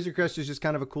mean, the Razor Crest is just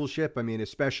kind of a cool ship. I mean,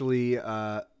 especially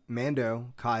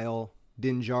Mando, Kyle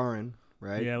Din Djarin,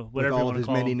 right? Yeah, with whatever you all of wanna his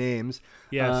call many him. names.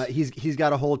 Yes. He's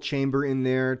got a whole chamber in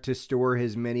there to store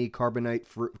his many carbon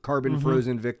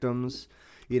frozen victims.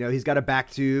 He's got a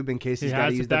back tube in case he's got to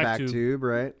has a use the back back tube. tube,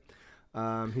 right?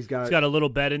 He's got a little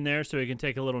bed in there so he can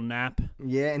take a little nap.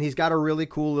 yeah, and he's got a really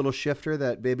cool little shifter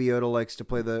that Baby Yoda likes to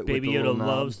play Baby with the Yoda little knob,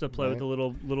 loves to play with right?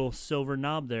 the little silver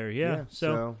knob there. Yeah.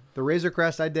 So the Razor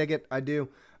Crest, I dig it. I do.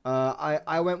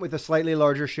 I went with a slightly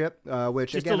larger ship,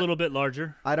 which just again, a little bit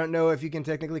larger. I don't know if you can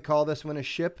technically call this one a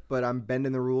ship, but I'm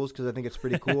bending the rules because I think it's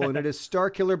pretty cool. And it is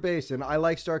Starkiller Base, and I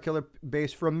like Starkiller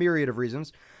Base for a myriad of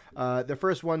reasons. The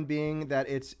first one being that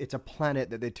it's a planet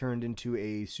that they turned into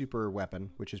a super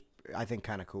weapon, which is I think,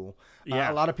 kind of cool.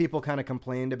 Yeah. A lot of people kind of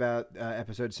complained about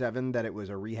Episode 7, that it was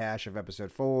a rehash of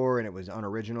Episode 4 and it was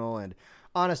unoriginal. And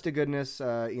honest to goodness,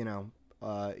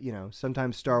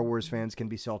 sometimes Star Wars fans can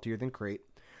be saltier than Crate.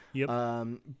 Yep.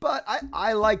 But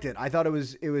I liked it. I thought it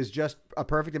was just a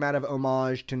perfect amount of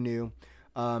homage to new.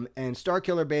 And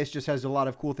Starkiller Base just has a lot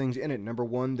of cool things in it. Number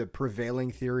one, the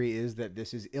prevailing theory is that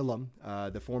this is Ilum,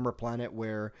 the former planet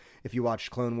where, if you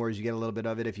watch Clone Wars, you get a little bit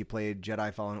of it. If you played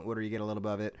Jedi Fallen Order, you get a little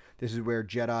bit of it. This is where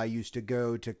Jedi used to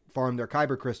go to farm their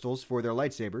Kyber crystals for their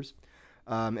lightsabers.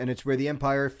 And it's where the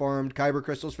Empire farmed Kyber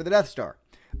crystals for the Death Star.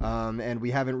 And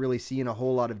we haven't really seen a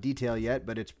whole lot of detail yet,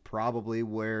 but it's probably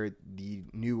where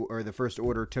the First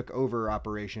Order took over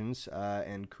operations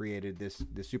and created this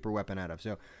super weapon out of.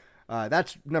 So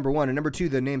that's number one. And number two,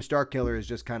 the name Starkiller is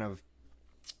just kind of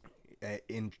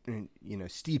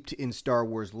steeped in Star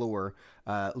Wars lore.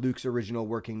 Luke's original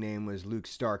working name was Luke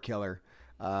Starkiller,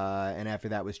 and after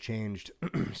that was changed,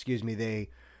 excuse me,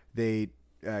 they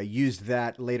used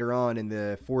that later on in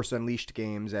the Force Unleashed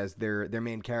games as their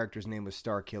main character's name was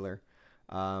Starkiller.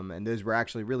 And those were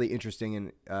actually really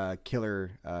interesting and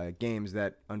killer games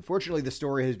that, unfortunately, the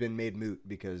story has been made moot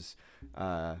because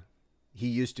he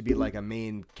used to be like a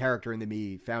main character in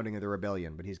the founding of the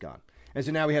rebellion, but he's gone. And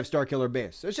so now we have Starkiller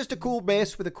Base. So it's just a cool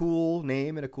base with a cool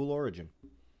name and a cool origin.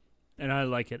 And I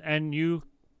like it. And you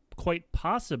quite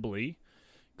possibly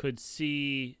could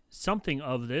see something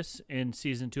of this in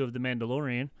season 2 of The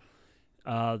Mandalorian.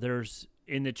 There's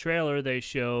in the trailer they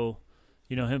show,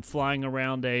 him flying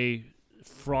around a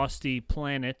frosty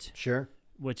planet, Sure,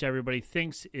 which everybody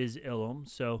thinks is Ilum.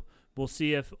 So we'll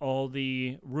see if all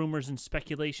the rumors and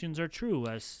speculations are true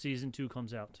as season 2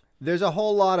 comes out. there's a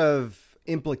whole lot of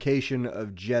implication of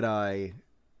Jedi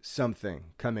something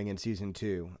coming in season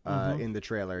 2 in the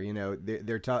trailer.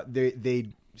 They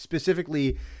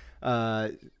specifically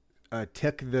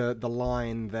took the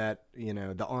line that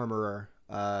the armorer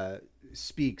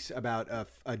speaks about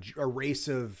a race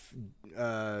of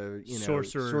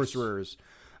sorcerers.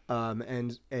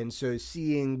 And so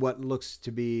seeing what looks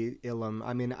to be Ilum,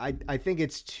 I mean, I think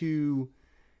it's too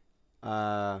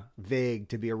vague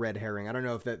to be a red herring. I don't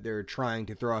know if that they're trying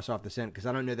to throw us off the scent, because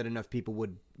I don't know that enough people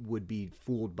would be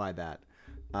fooled by that.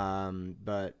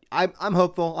 But I'm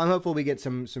hopeful. I'm hopeful we get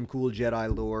some cool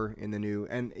Jedi lore in the new,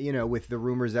 and with the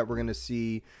rumors that we're going to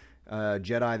see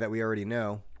Jedi that we already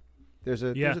know, there's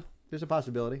a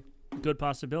possibility. Good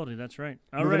possibility. That's right.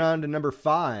 Moving on to number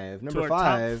 5.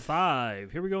 Top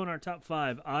 5. Here we go in our top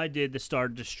 5. I did the Star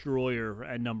Destroyer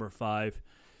at number 5.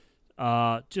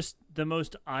 Just the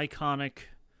most iconic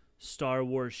Star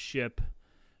Wars ship.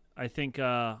 I think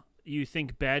you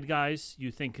think bad guys,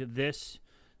 you think this,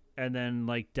 and then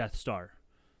like Death Star.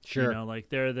 Sure.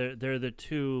 They're the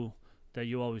two that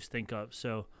you always think of.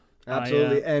 So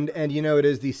absolutely, and it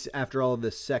is after all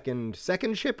the second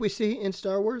ship we see in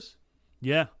Star Wars.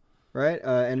 Yeah. Right,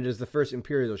 and it is the first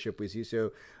Imperial ship we see.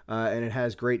 So, and it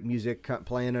has great music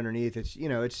playing underneath. It's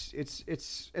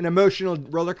it's an emotional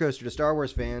roller coaster to Star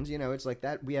Wars fans. It's like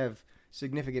that. We have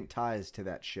significant ties to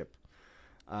that ship,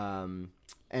 and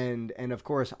of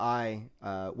course I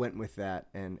went with that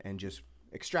and just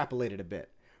extrapolated a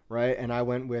bit, right? And I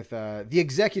went with the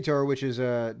Executor, which is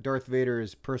Darth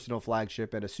Vader's personal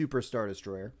flagship and a super Star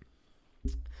Destroyer.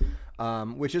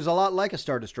 Which is a lot like a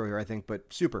Star Destroyer, I think,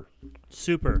 but super,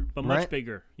 but much right?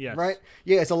 bigger. Yes, right.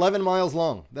 Yeah, it's 11 miles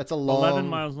long. That's a long. 11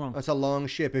 miles long. That's a long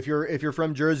ship. If you're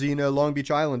from Jersey, Long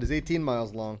Beach Island is 18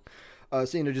 miles long. So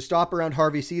just stop around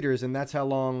Harvey Cedars, and that's how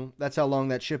long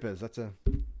that ship is. It's a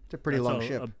pretty long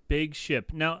ship. A big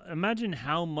ship. Now imagine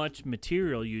how much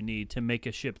material you need to make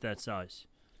a ship that size.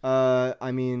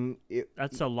 I mean,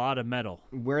 that's a lot of metal.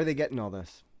 Where are they getting all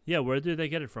this? Yeah, where do they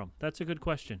get it from? That's a good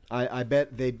question. I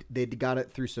bet they got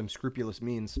it through some scrupulous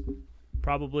means.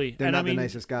 Probably. They're not the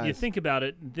nicest guys. You think about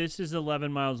it, this is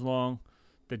 11 miles long.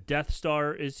 The Death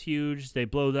Star is huge. They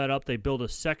blow that up. They build a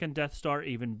second Death Star,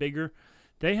 even bigger.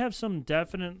 They have some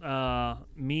definite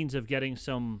means of getting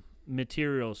some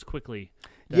materials quickly.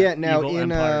 Yeah, now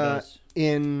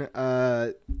in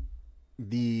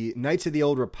the Knights of the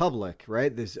Old Republic,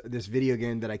 right? This video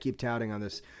game that I keep touting on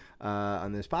this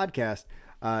podcast.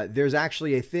 There's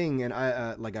actually a thing, and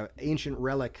like an ancient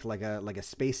relic, like a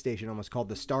space station, almost called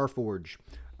the Starforge.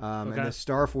 And the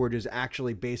Starforge is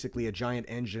actually basically a giant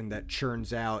engine that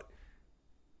churns out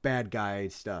bad guy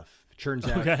stuff, churns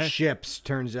out ships,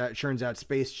 churns out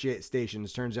space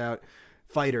stations, turns out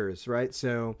fighters, right?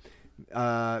 So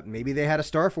maybe they had a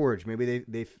Starforge. Maybe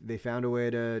they found a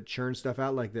way to churn stuff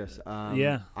out like this.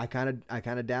 I kind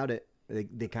of doubt it.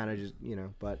 They kind of just,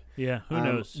 but Yeah, who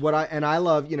knows? I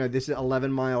love, this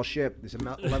 11-mile ship, this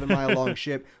 11-mile long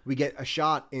ship. We get a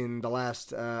shot in the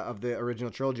last of the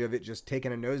original trilogy of it just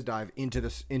taking a nosedive into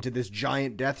this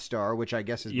giant Death Star, which I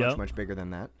guess is much bigger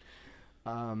than that.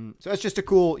 So it's just a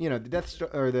cool, the Death Star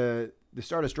or the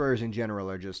Star Destroyers in general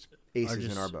are just aces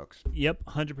in our books. Yep,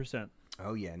 100%.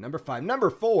 Oh yeah, number 5, number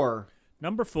 4.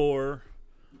 Number 4.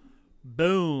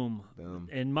 Boom. Boom.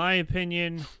 In my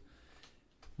opinion,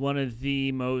 one of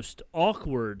the most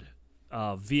awkward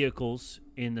vehicles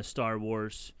in the Star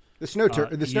Wars The snow camel.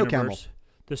 universe.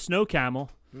 The snow camel.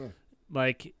 Yeah.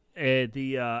 Like I'm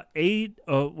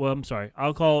sorry.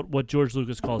 I'll call it what George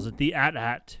Lucas calls it, the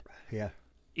AT-AT. Yeah.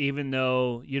 Even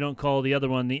though you don't call the other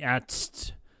one the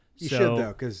AT-ST. You should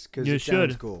though, because you it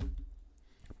sounds should. cool.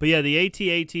 But yeah, the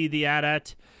AT-AT, the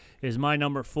AT-AT is my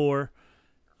number 4.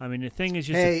 I mean, the thing is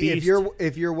just a Hey, beast.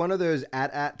 if you're one of those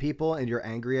at people and you're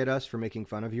angry at us for making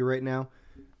fun of you right now,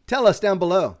 tell us down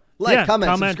below.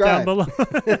 Comment, subscribe. down below.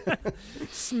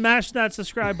 Smash that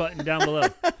subscribe button down below.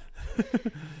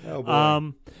 Oh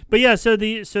boy. But yeah, so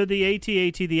the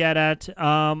AT-AT, the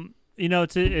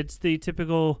AT-AT, it's the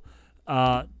typical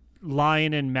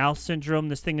lion and mouse syndrome.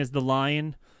 This thing is the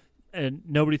lion, and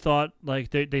nobody thought,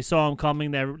 like, they saw him coming.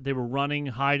 They were running,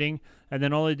 hiding, and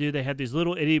then all they had these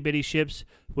little itty bitty ships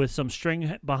with some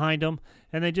string behind them,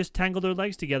 and they just tangle their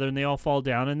legs together and they all fall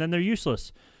down, and then they're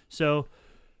useless. So,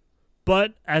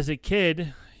 but as a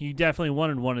kid, you definitely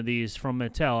wanted one of these from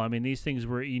Mattel. I mean, these things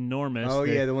were enormous. Oh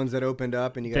yeah, the ones that opened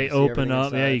up and you got they to see open everything up.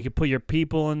 inside. Yeah, you could put your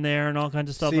people in there and all kinds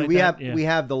of stuff See, like we that. have we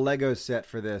have the Lego set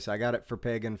for this. I got it for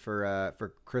Pagan for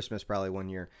Christmas probably one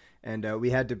year, and we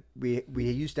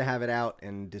used to have it out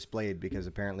and displayed because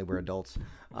apparently we're adults.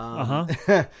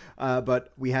 But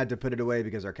we had to put it away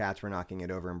because our cats were knocking it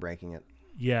over and breaking it.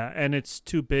 Yeah, and it's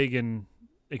too big and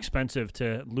expensive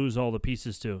to lose all the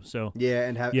pieces to. So Yeah,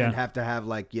 and have to have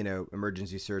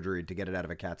emergency surgery to get it out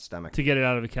of a cat's stomach. to get it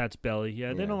out of a cat's belly.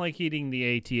 Yeah, they Yeah. don't like eating the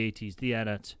AT-ATs, the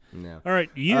AT-ATs. No. All right,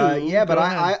 you. But go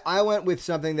ahead. I went with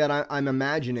something that I'm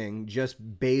imagining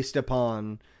just based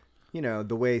upon,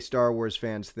 the way Star Wars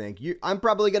fans think. I'm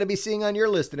probably going to be seeing on your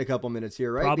list in a couple minutes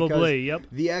here, right? Probably, Because yep.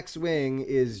 The X-Wing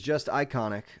is just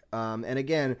iconic. And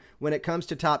again, when it comes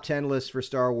to top 10 lists for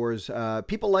Star Wars,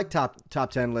 people like top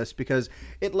 10 lists because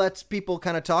it lets people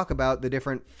kind of talk about the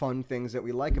different fun things that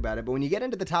we like about it. But when you get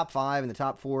into the top 5 and the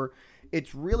top 4,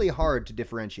 it's really hard to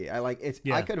differentiate.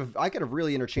 I could have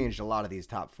really interchanged a lot of these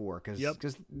top 4 because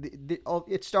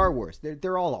it's Star Wars.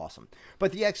 They're all awesome.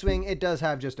 But the X-Wing, it does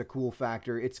have just a cool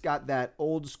factor. It's got that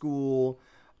old school,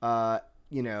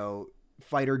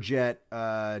 fighter jet,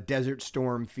 Desert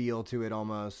Storm feel to it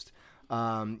almost.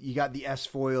 You got the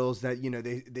S-foils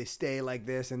that, they stay like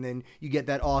this, and then you get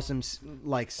that awesome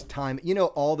time.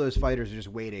 All those fighters are just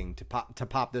waiting to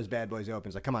pop those bad boys open.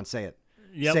 It's like, come on, say it.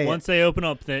 Yep, once they open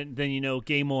up, then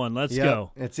game on. Let's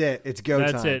go. That's it. It's go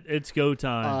time. That's it. It's go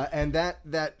time. And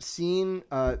that scene,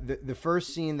 the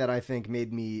first scene that I think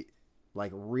made me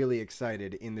really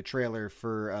excited in the trailer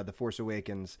for The Force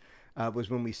Awakens was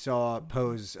when we saw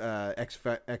Poe's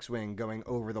X-Wing going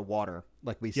over the water,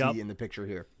 like we see in the picture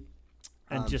here.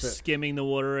 And just skimming the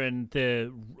water and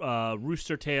the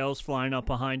rooster tails flying up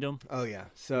behind them. Oh, yeah.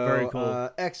 So very cool.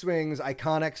 X-Wings,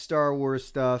 iconic Star Wars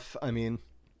stuff. I mean,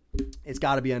 it's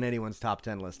got to be on anyone's top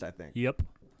 10 list, I think. Yep.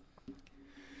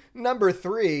 Number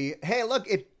 3. Hey, look,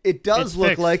 it does It's look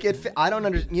fixed. like it. I don't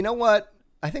understand. You know what?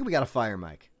 I think we got to fire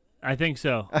Mike. I think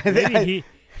so. Maybe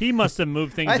he must have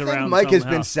moved things around. I think Mike has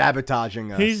somehow. been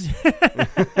sabotaging us. He's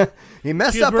he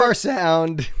messed up our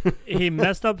sound. he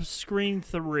messed up screen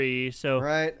 3. So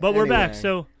Right. but we're back. Anyway.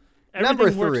 So Number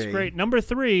everything works 3. great. Number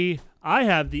 3, I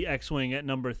have the X-Wing at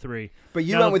number 3. But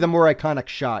you Now, went with a more iconic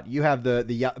shot. You have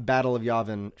the Battle of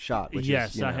Yavin shot. Which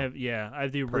yes, is, I have. Yeah, I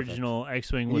have the original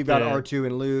X-Wing. And with you've got the, R2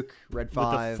 and Luke, Red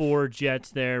 5. with the 4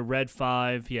 jets there, Red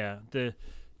 5. Yeah, the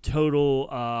total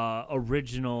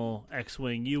original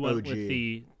X-Wing. You went OG. with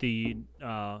the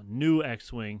new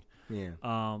X-Wing.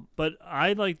 Yeah. But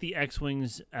I like the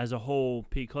X-Wings as a whole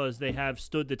because they have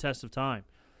stood the test of time.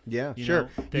 Yeah, You sure. know,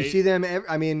 You they- see them.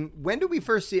 When do we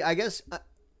first see? I guess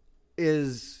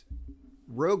is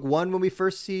Rogue One when we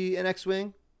first see an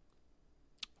X-wing.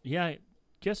 Yeah, I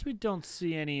guess we don't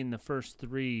see any in the first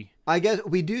 3. I guess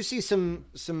we do see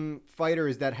some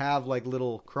fighters that have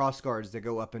little cross guards that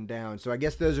go up and down. So I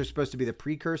guess those are supposed to be the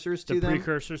precursors to The them.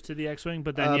 precursors to the X-Wing,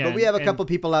 but then But we have a and- couple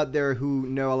people out there who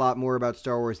know a lot more about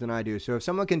Star Wars than I do. So if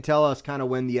someone can tell us kind of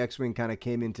when the X-Wing kind of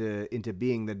came into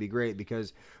being, that'd be great,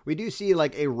 because we do see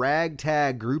a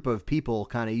ragtag group of people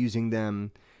kind of using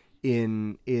them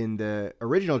in the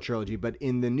original trilogy, but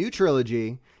in the new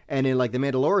trilogy and in like the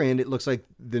Mandalorian, it looks like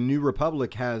the New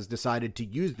Republic has decided to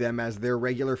use them as their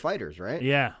regular fighters, right?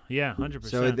 Yeah, 100%.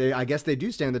 So I guess they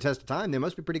do stand the test of time. They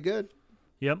must be pretty good.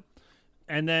 Yep.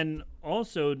 And then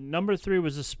also number 3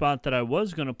 was a spot that I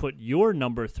was going to put your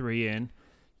number 3 in,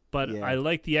 but Yeah. I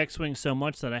like the X-Wing so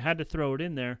much that I had to throw it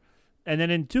in there. And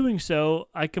then in doing so,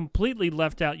 I completely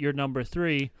left out your number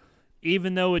 3,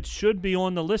 even though it should be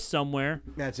on the list somewhere.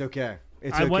 That's okay.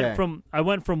 It's I okay.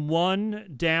 went from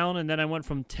 1 down, and then I went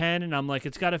from 10, and I'm like,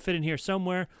 it's got to fit in here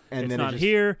somewhere. And it's then it not just-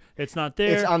 here. It's not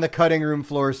there. It's on the cutting room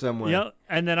floor somewhere. Yep.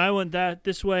 And then I went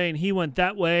this way, and he went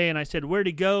that way, and I said, "Where'd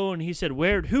he go?" And he said,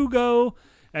 "Where'd who go?"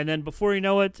 And then before you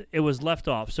know it, it was left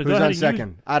off. So Who's go ahead on and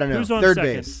second? I don't know. Who's on Third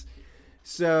second? base.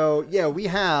 So yeah, we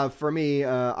have for me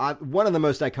one of the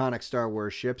most iconic Star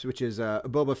Wars ships, which is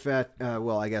Boba Fett.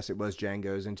 Well, I guess it was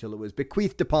Jango's until it was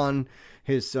bequeathed upon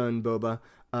his son Boba.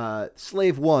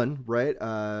 Slave One, right?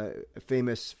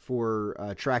 Famous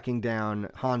for tracking down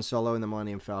Han Solo in the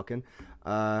Millennium Falcon,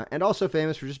 and also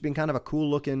famous for just being kind of a cool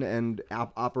looking and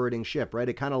operating ship, right?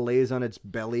 It kind of lays on its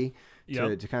belly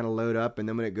to kind of load up, and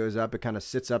then when it goes up, it kind of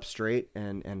sits up straight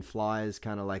and flies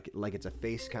kind of like it's a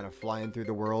face kind of flying through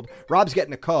the world. Rob's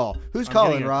getting a call. Who's I'm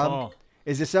calling, getting a Rob? call.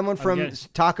 Is this someone from getting-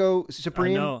 Taco I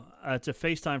Supreme? know. It's a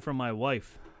FaceTime from my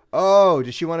wife. Oh,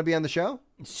 does she want to be on the show?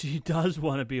 She does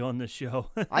want to be on the show.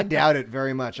 I doubt it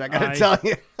very much. I gotta I- tell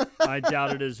you. I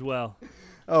doubt it as well.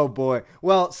 Oh boy.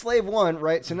 Well, Slave One,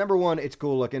 right? So number 1, it's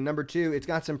cool looking. Number 2, it's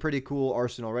got some pretty cool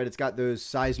arsenal, right? It's got those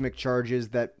seismic charges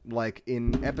that, like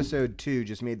in Episode 2,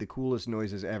 just made the coolest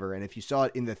noises ever. And if you saw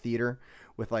it in the theater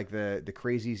with like the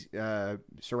crazy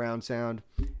surround sound,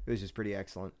 it was just pretty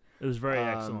excellent. It was very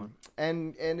excellent.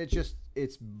 And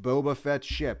it's Boba Fett's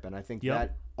ship, and I think Yep.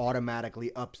 that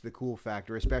automatically ups the cool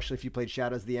factor, especially if you played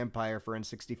Shadows of the Empire for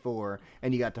N64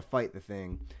 and you got to fight the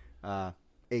thing.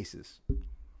 Aces.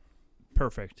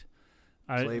 Perfect.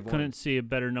 I Slave One. couldn't see a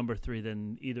better number 3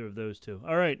 than either of those two.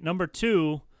 All right, number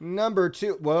 2, Number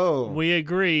 2. Whoa. we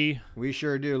agree. We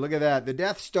sure do. Look at that. The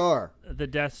Death Star. The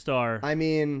Death Star. I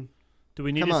mean, Do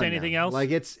we need come to on say anything now. else? Like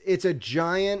it's a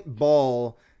giant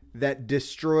ball that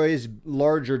destroys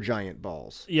larger giant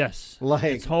balls. Yes. Like-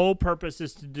 its whole purpose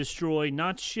is to destroy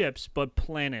not ships but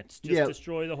planets. Just Yeah.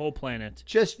 destroy the whole planet.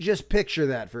 Just picture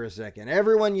that for a second.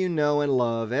 Everyone you know and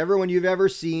love, everyone you've ever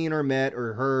seen or met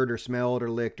or heard or smelled or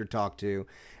licked or talked to,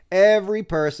 every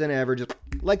person ever just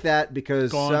like that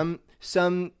because Gone.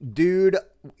 some dude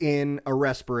in a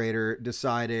respirator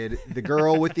decided the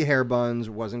girl with the hair buns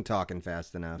wasn't talking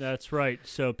fast enough. That's right.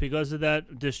 So because of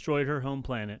that, destroyed her home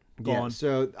planet. Yeah, Gone.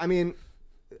 so, I mean,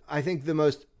 I think the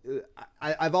most...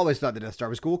 I've always thought the Death Star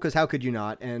was cool, because how could you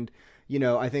not? And, you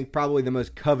know, I think probably the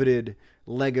most coveted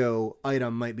Lego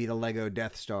item might be the Lego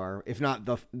Death Star, if not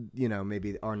the, you know,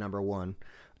 maybe our number 1.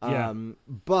 Yeah.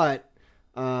 But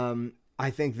I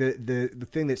think the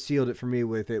thing that sealed it for me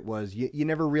with it was you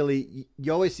never really...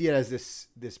 You always see it as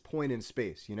this point in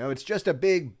space, you know? It's just a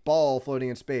big ball floating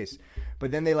in space.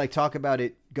 But then they like talk about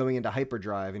it going into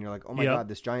hyperdrive, and you're like, oh my Yep. God,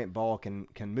 this giant ball can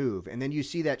move. And then you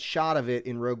see that shot of it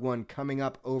in Rogue One coming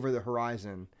up over the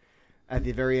horizon at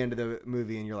the very end of the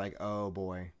movie, and you're like, oh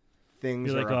boy, things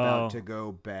You're are like, about oh. to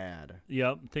go bad.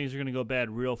 Yep. Things are going to go bad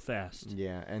real fast.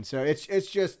 Yeah, and so it's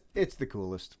the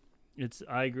coolest.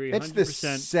 I agree 100%. It's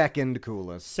the second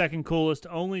coolest. Second coolest,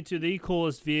 only to the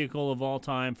coolest vehicle of all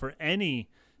time for any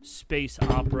space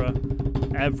opera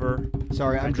ever.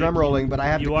 Sorry, I'm think drum rolling, but I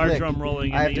have to you click. are drum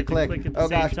rolling, I and have you to have to click. click at the Oh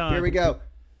same gosh, time. here we go.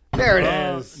 There it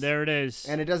Oh, is. there it is.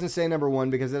 And it doesn't say number 1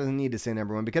 because it doesn't need to say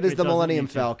number 1 because it's It the doesn't Millennium need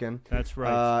to. Falcon. That's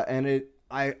right. And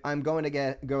I'm going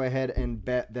to go ahead and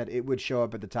bet that it would show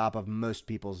up at the top of most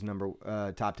people's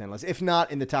top 10 lists, if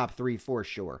not in the top 3 for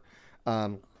sure.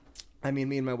 I mean,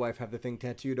 me and my wife have the thing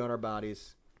tattooed on our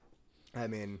bodies. I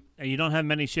mean, And you don't have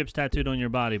many ships tattooed on your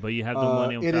body, but you have the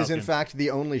Millennium it Falcon. is in fact the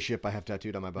only ship I have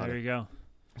tattooed on my body. There you go.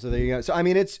 So there you go. So I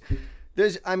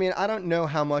mean, I don't know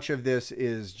how much of this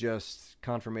is just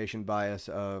confirmation bias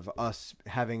of us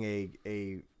having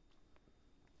a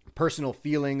personal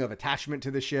feeling of attachment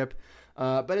to the ship,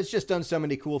 but it's just done so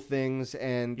many cool things,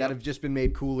 and that Yep. have just been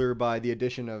made cooler by the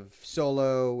addition of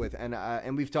Solo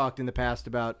and we've talked in the past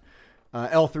about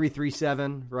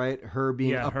L337, right? Her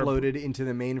being Yeah, her- uploaded into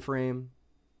the mainframe.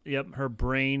 Yep, her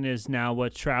brain is now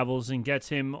what travels and gets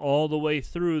him all the way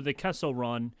through the Kessel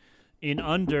Run in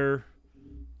under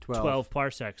 12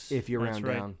 parsecs. If you That's round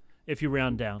right. down. If you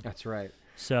round down. That's right.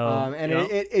 So, And yep.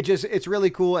 it's really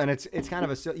cool, and it's kind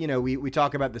of we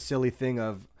talk about the silly thing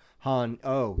of Han.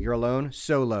 Oh, you're alone,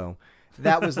 Solo,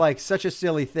 That was like such a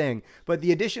silly thing. But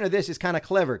the addition of this is kind of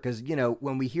clever because, you know,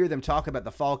 when we hear them talk about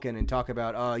the Falcon and talk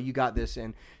about, oh, you got this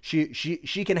and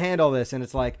she can handle this. And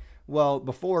it's like, well,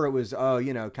 before it was, oh,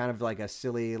 you know, kind of like a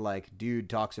silly, like, dude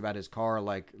talks about his car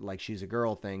like she's a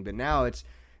girl thing. But now it's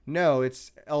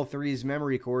L3's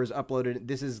memory core is uploaded.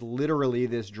 This is literally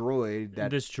this droid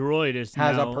that This droid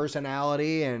has a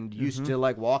personality and used to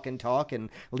like walk and talk and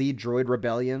lead droid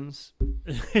rebellions.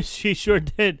 She sure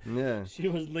did. Yeah. She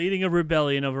was leading a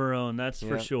rebellion of her own, that's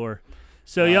for Yep. sure.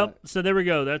 So, yep. So there we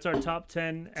go. That's our top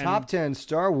 10. And Top 10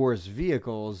 Star Wars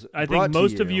vehicles. I brought think to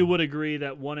most of you would agree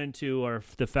that 1 and 2 are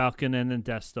the Falcon and the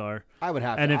Death Star. I would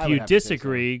have to. And I if would you have to say so.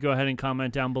 disagree, go ahead and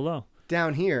comment down below.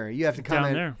 Down here, you have to Down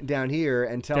comment there. down here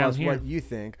and tell Down us here. what you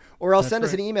think. Or else That's send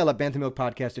us right. an email at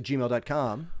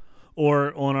banthemilkpodcast@gmail.com.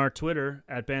 Or on our Twitter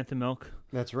at Bantha Milk.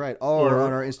 That's right. Or Or-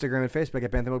 on our Instagram and Facebook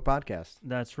at Bantha Milk Podcast.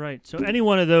 That's right. So any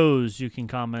one of those you can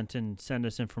comment and send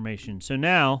us information. So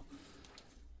now,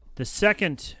 the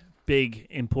second big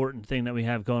important thing that we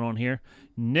have going on here,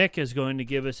 Nick is going to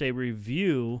give us a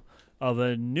review of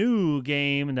a new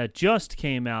game that just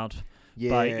came out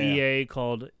by Yeah. EA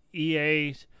called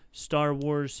EA Star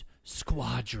Wars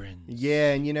Squadrons.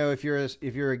 Yeah, and you know, if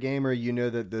you're a gamer, you know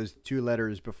that those 2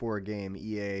 letters before a game,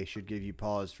 EA, should give you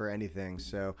pause for anything.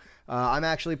 So I'm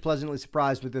actually pleasantly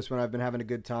surprised with this one. I've been having a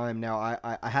good time. Now,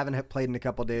 I haven't played in a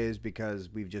couple days because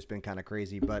we've just been kind of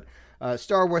crazy. But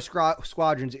Star Wars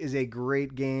Squadrons is a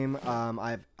great game.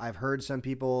 I've heard some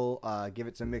people give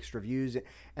it some mixed reviews,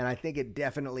 and I think it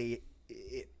definitely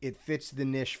it fits the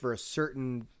niche for a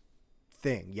certain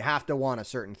thing. You have to want a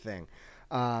certain thing.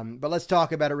 But let's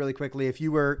talk about it really quickly. If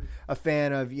you were a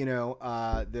fan of, you know,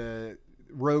 the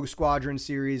Rogue Squadron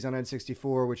series on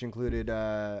N64, which included,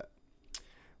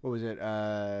 what was it?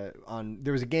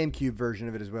 There was a GameCube version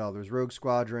of it as well. There was Rogue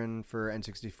Squadron for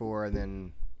N64, and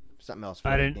then something else. For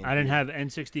I didn't GameCube. have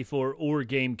N64 or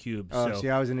GameCube. Oh, so see,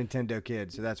 I was a Nintendo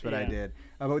kid, so that's what I Yeah. did.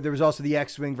 But there was also the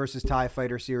X-Wing versus TIE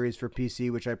Fighter series for PC,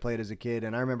 which I played as a kid.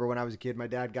 And I remember when I was a kid, my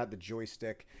dad got the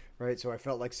joystick, right? So I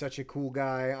felt like such a cool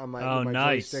guy on my, Oh, with my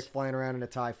nice. joystick flying around in a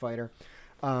TIE Fighter.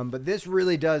 But this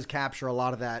really does capture a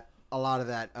lot of that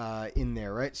in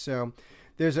there, right? So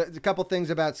there's a couple things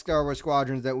about Star Wars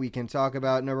Squadrons that we can talk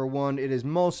about. Number one, it is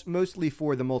mostly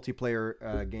for the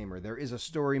multiplayer gamer. There is a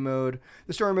story mode.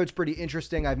 The story mode's pretty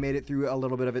interesting. I've made it through a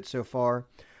little bit of it so far.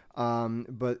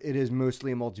 But it is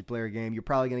mostly a multiplayer game. You're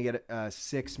probably going to get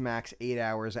 6, max 8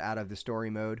 hours out of the story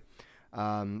mode.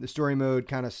 The story mode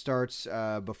kind of starts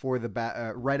before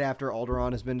right after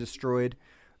Alderaan has been destroyed.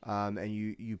 And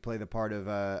you play the part of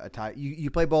a TIE. You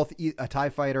play both a TIE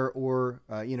fighter or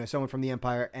someone from the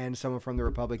Empire and someone from the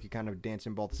Republic. You kind of dance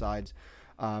in both sides.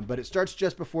 But it starts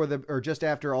just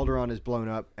after Alderaan is blown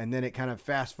up, and then it kind of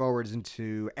fast forwards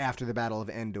into after the Battle of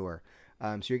Endor.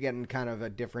 So you're getting kind of a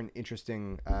different,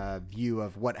 interesting view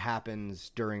of what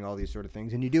happens during all these sort of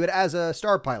things, and you do it as a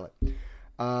star pilot.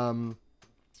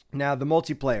 Now the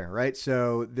multiplayer, right?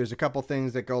 So there's a couple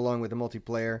things that go along with the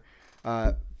multiplayer.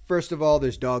 First of all,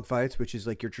 there's dogfights, which is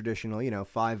like your traditional,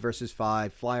 5 versus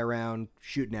 5, fly around,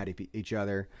 shooting at each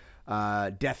other.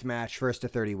 Death match, first to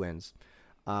 30 wins.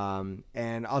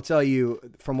 And I'll tell you,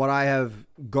 from what I have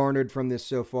garnered from this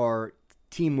so far,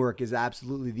 teamwork is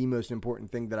absolutely the most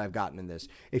important thing that I've gotten in this.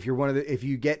 If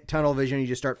you get tunnel vision, you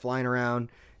just start flying around,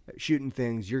 shooting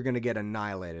things, you're going to get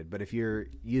annihilated. But if you're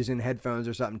using headphones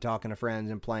or something, talking to friends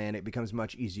and playing, it becomes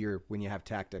much easier when you have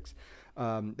tactics.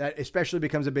 That especially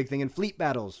becomes a big thing in Fleet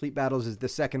Battles. Fleet Battles is the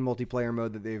second multiplayer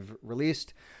mode that they've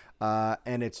released.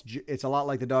 And it's a lot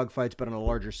like the dogfights, but on a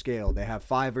larger scale. They have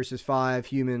 5 versus 5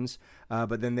 humans,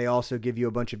 but then they also give you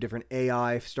a bunch of different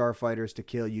AI starfighters to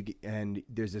kill you, and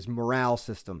there's this morale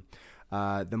system.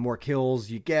 The more kills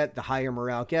you get, the higher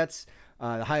morale gets.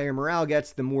 The higher morale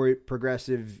gets, the more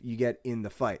progressive you get in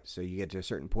the fight. So you get to a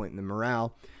certain point in the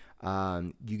morale,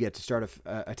 you get to start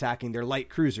attacking their light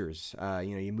cruisers.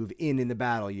 You move in the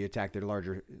battle, you attack their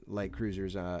larger light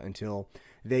cruisers until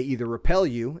they either repel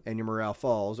you and your morale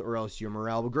falls, or else your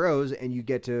morale grows and you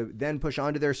get to then push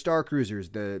onto their star cruisers,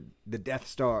 the Death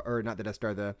Star, or not the Death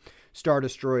Star, the Star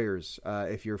Destroyers.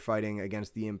 If you're fighting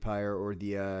against the Empire or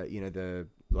the the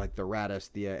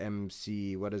Raddus, the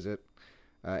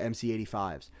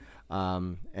MC-85s.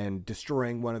 And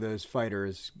destroying one of those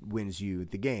fighters wins you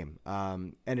the game.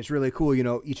 And it's really cool,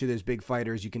 each of those big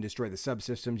fighters, you can destroy the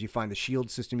subsystems, you find the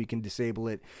shield system, you can disable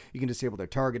it, you can disable their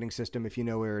targeting system if you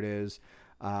know where it is.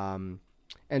 And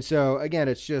so, again,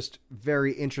 it's just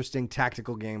very interesting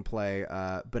tactical gameplay.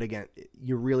 But again,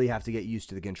 you really have to get used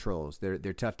to the controls. They're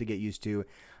tough to get used to.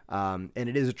 And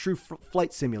it is a true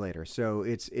flight simulator. So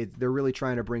they're really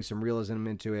trying to bring some realism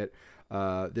into it.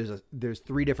 There's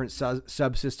 3 different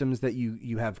subsystems that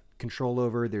you have control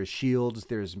over. There's shields,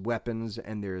 there's weapons,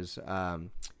 and there's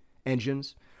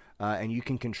engines. And you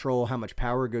can control how much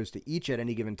power goes to each at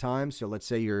any given time. So let's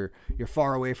say you're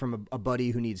far away from a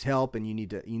buddy who needs help, and you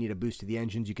need a boost to the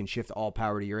engines. You can shift all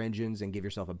power to your engines and give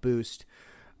yourself a boost.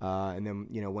 And then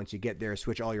once you get there,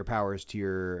 switch all your powers to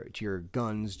your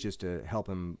guns just to help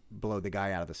him blow the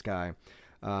guy out of the sky.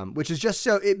 Which is just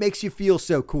it makes you feel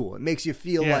so cool. It makes you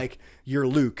feel like you're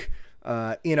Luke.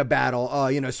 In a battle,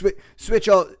 switch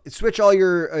all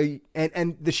your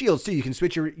and the shields too. You can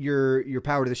switch your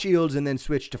power to the shields and then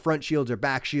switch to front shields or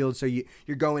back shields. So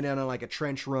you're going down on like a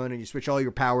trench run and you switch all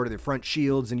your power to the front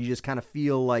shields and you just kind of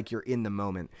feel like you're in the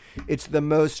moment. It's the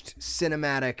most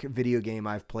cinematic video game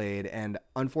I've played, and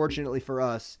unfortunately for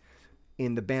us,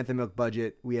 in the Bantha Milk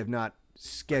budget, we have not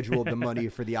scheduled the money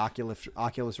for the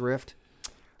Oculus Rift.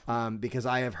 Because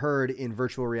I have heard in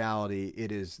virtual reality, it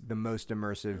is the most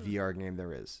immersive VR game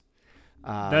there is.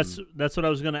 That's what I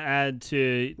was going to add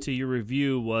to your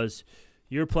review. Was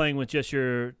you're playing with just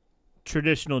your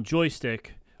traditional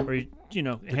joystick or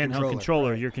handheld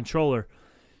controller, right. Your controller.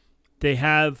 They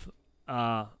have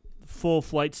full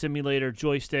flight simulator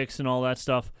joysticks and all that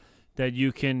stuff that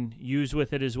you can use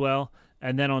with it as well.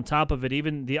 And then on top of it,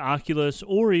 even the Oculus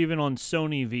or even on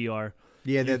Sony VR.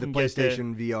 Yeah, the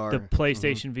PlayStation VR. The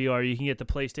PlayStation VR. You can get the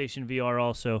PlayStation VR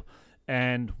also.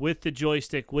 And with the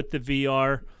joystick, with the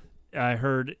VR, I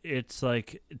heard it's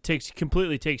like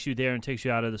completely takes you there and takes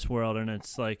you out of this world. And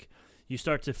it's like you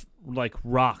start to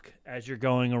rock as you're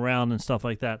going around and stuff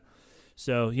like that.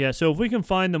 So, yeah. So if we can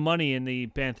find the money in the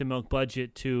Bantha Milk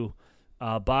budget to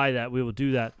buy that, we will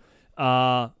do that.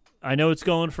 I know it's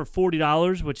going for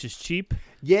 $40, which is cheap.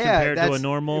 Yeah, compared to a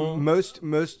normal. Most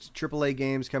AAA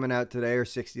games coming out today are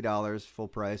 $60 full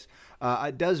price.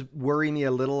 It does worry me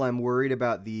a little. I'm worried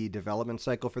about the development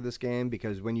cycle for this game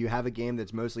because when you have a game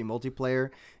that's mostly multiplayer,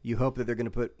 you hope that they're going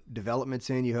to put developments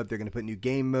in. You hope they're going to put new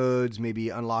game modes, maybe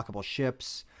unlockable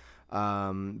ships. I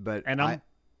haven't heard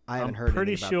anything about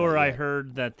pretty sure that I yet.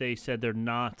 heard that they said they're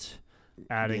not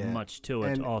adding much to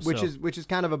it. And also, which is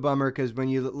kind of a bummer because when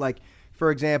you for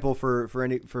example, for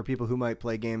people who might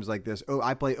play games like this,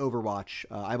 I play Overwatch.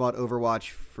 I bought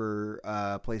Overwatch for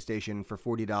PlayStation for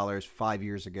 $40 5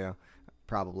 years ago,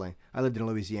 probably. I lived in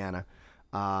Louisiana.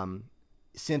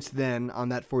 Since then, on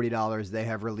that $40, they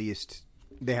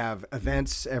have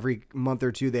events every month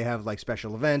or two. They have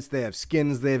special events. They have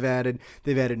skins they've added.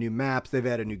 They've added new maps. They've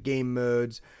added new game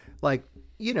modes.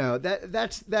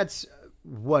 That's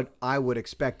what I would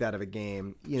expect out of a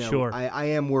game. Sure. I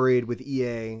am worried with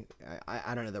EA.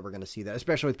 I don't know that we're going to see that,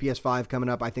 especially with PS5 coming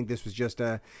up. I think this was just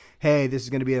hey, this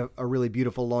is going to be a really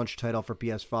beautiful launch title for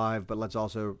PS5, but let's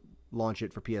also launch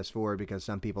it for PS4 because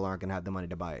some people aren't going to have the money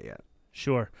to buy it yet.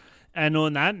 Sure. And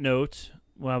on that note,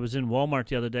 when I was in Walmart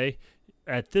the other day,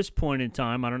 at this point in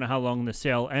time, I don't know how long the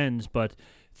sale ends, but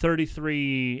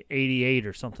 $33.88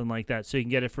 or something like that. So you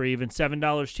can get it for even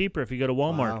 $7 cheaper if you go to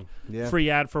Walmart. Wow. Yeah. Free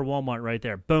ad for Walmart right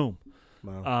there. Boom.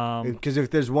 Wow. Because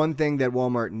if there's one thing that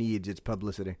Walmart needs, it's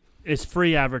publicity. It's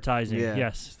free advertising. Yeah.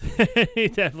 Yes. You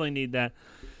definitely need that.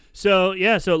 So,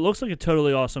 yeah, so it looks like a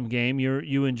totally awesome game.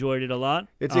 You enjoyed it a lot.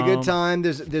 It's a good time.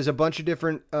 There's a bunch of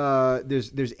different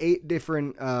there's 8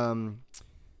 different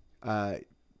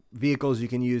vehicles you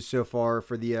can use so far.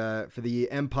 For the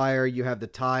Empire, you have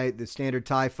the standard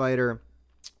TIE fighter,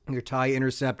 your TIE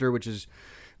Interceptor, which is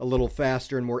a little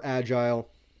faster and more agile,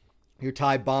 your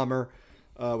TIE Bomber,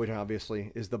 which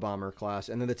obviously is the bomber class,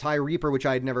 and then the TIE Reaper, which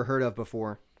I had never heard of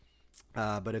before,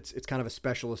 but it's kind of a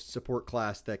specialist support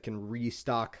class that can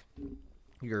restock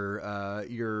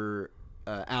your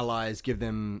allies, give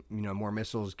them more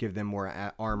missiles, give them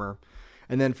more armor,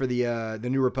 and then for the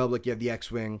New Republic, you have the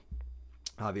X-Wing.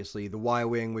 Obviously, the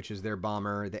Y-Wing, which is their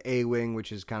bomber, the A-Wing,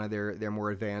 which is kind of their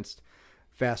more advanced,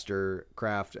 faster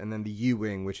craft, and then the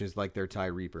U-Wing, which is like their TIE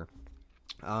Reaper.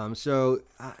 So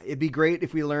it'd be great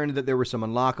if we learned that there were some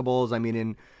unlockables. I mean,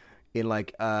 in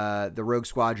the Rogue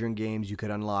Squadron games, you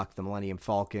could unlock the Millennium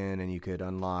Falcon, and you could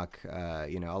unlock a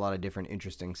lot of different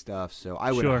interesting stuff. So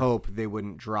I would hope they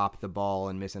wouldn't drop the ball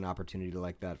and miss an opportunity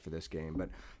like that for this game. But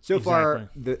so far,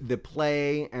 the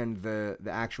play and the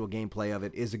actual gameplay of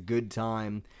it is a good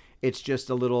time. It's just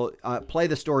a little play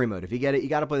the story mode. If you get it, you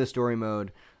got to play the story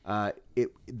mode.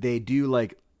 They do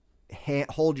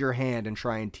hold your hand and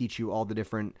try and teach you all the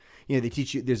different. They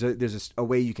teach you there's a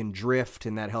way you can drift,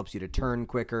 and that helps you to turn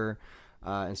quicker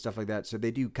and stuff like that. So they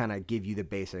do kind of give you the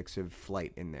basics of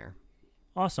flight in there.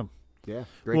 Awesome. Yeah.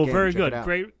 Great well, game. very Check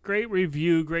good. Great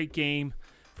review. Great game.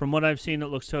 From what I've seen, it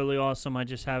looks totally awesome. I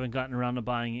just haven't gotten around to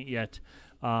buying it yet.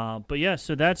 But yeah,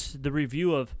 so that's the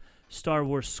review of Star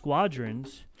Wars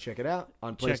Squadrons. Check it out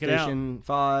on Check it out. PlayStation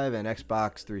 5 and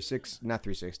Xbox 360, not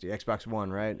 360, Xbox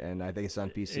One, right? And I think it's on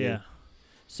PC. Yeah.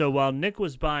 So while Nick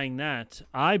was buying that,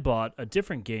 I bought a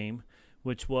different game,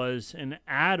 which was an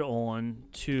add-on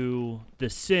to The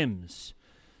Sims.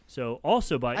 So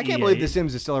also by I can't EA. believe The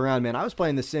Sims is still around, man. I was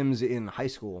playing The Sims in high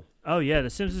school. Oh, yeah, The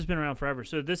Sims has been around forever.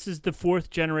 So this is the 4th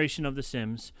generation of The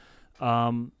Sims.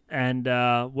 And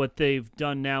what they've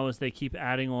done now is they keep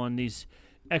adding on these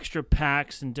extra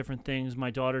packs and different things. My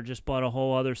daughter just bought a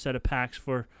whole other set of packs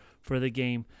for the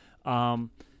game.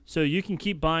 So you can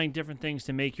keep buying different things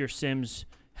to make your Sims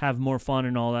have more fun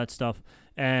and all that stuff.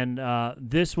 And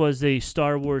this was a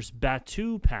Star Wars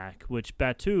Batuu pack, which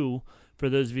Batuu, for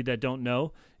those of you that don't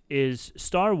know, is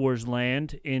Star Wars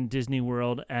Land in Disney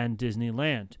World and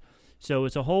Disneyland. So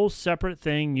it's a whole separate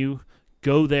thing. You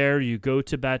go there, you go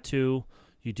to Batuu,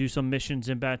 you do some missions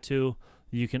in Batuu,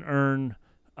 you can earn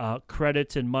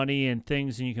credits and money and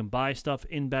things, and you can buy stuff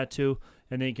in Batuu,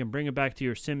 and then you can bring it back to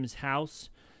your Sims house,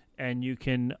 and you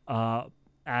can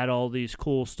add all these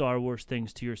cool Star Wars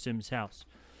things to your Sims house.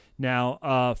 Now,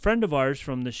 a friend of ours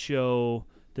from the show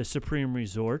The Supreme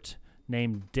Resort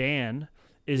named Dan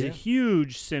is a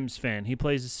huge Sims fan. He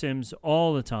plays The Sims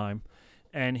all the time,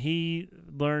 and he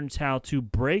learns how to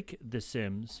break The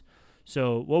Sims.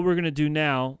 So what we're going to do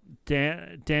now,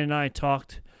 Dan and I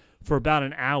talked for about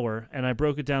an hour, and I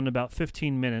broke it down to about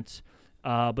 15 minutes.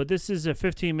 But this is a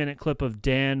 15-minute clip of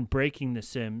Dan breaking The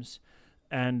Sims,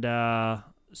 and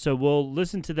so we'll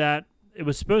listen to that. It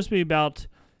was supposed to be about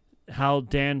how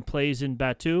Dan plays in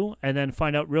Batuu, and then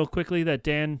find out real quickly that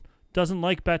Dan doesn't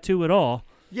like Batuu at all.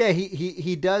 Yeah,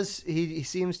 he does. He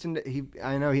seems to.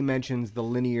 I know he mentions the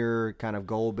linear kind of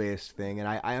goal based thing, and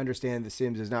I understand The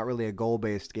Sims is not really a goal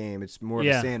based game. It's more of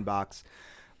a sandbox.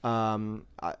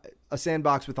 A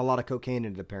sandbox with a lot of cocaine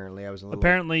in it. Apparently,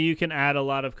 Apparently, you can add a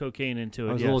lot of cocaine into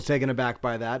it. I was a little taken aback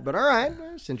by that, but all right,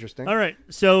 it's interesting. All right,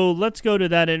 so let's go to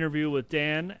that interview with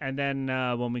Dan, and then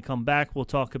when we come back, we'll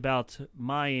talk about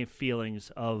my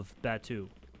feelings of Batuu.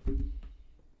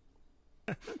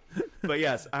 But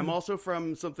yes, I'm also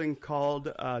from something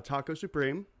called Taco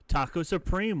Supreme. Taco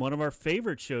Supreme, one of our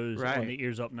favorite shows Right. on the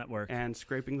Ears Up Network. And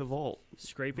Scraping the Vault.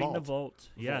 Scraping the Vault.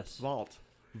 Yes. Vault.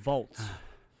 Vault.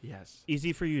 Yes.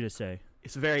 Easy for you to say.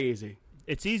 It's very easy.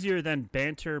 It's easier than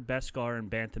Banter, Beskar, and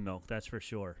Banthamilk, that's for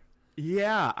sure.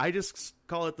 Yeah, I just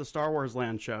call it the Star Wars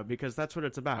Land show because that's what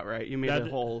it's about, right? You made a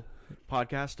whole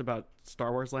podcast about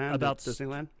Star Wars Land about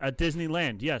Disneyland? At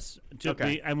Disneyland, yes.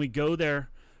 Okay. We go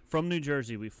there from New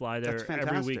Jersey. We fly there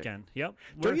every weekend. Yep.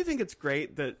 Don't you think it's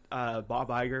great that Bob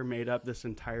Iger made up this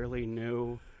entirely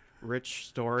new, rich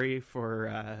story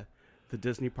for the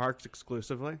Disney parks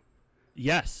exclusively?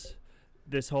 Yes.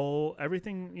 This whole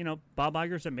everything, Bob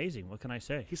Iger's amazing. What can I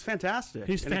say? He's fantastic.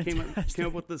 He's fantastic. He came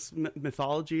up with this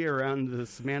mythology around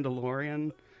this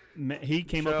Mandalorian. He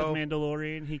came up with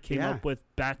Mandalorian. He came up with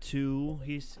Batuu.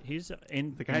 He's involved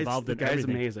in everything. The guy's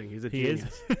amazing. He's a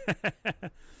genius.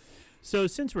 So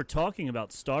since we're talking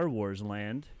about Star Wars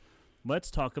Land, let's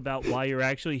talk about why you're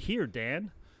actually here, Dan.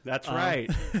 That's right.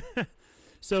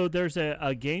 So there's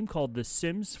a game called The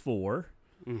Sims 4.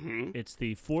 Mm-hmm. It's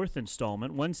the 4th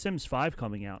installment. When's Sims 5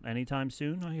 coming out? Anytime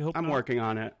soon? I hope I'm not. working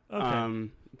on it.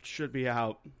 Okay. Should be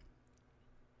out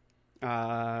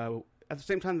at the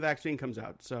same time the vaccine comes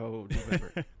out, so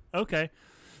November. Okay.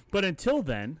 But until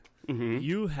then, Mm-hmm.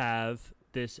 you have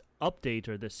this update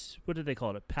or this, what do they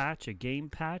call it, a patch, a game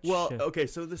patch? Well, okay,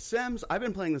 so The Sims, I've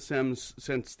been playing The Sims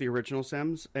since the original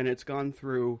Sims, and it's gone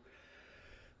through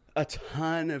a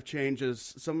ton of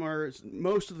changes.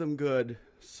 Most of them good,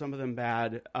 some of them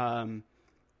bad.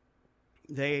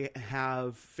 They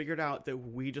have figured out that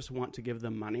we just want to give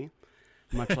them money,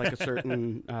 much like a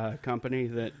certain company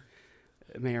that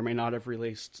may or may not have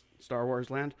released Star Wars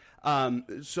Land.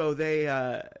 So they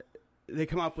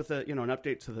come up with an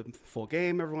update to the full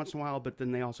game every once in a while, but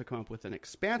then they also come up with an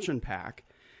expansion pack,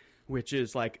 which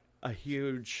is like a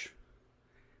huge.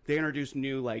 They introduce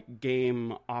new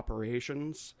game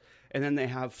operations, and then they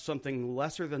have something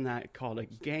lesser than that called a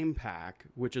game pack,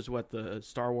 which is what the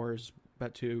Star Wars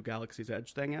Batuu Galaxy's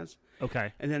Edge thing is.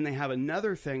 Okay. And then they have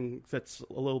another thing that's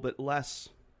a little bit less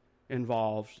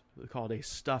involved called a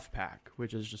stuff pack,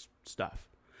 which is just stuff.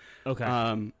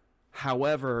 Okay.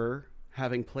 However,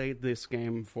 having played this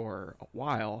game for a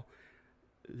while,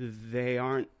 they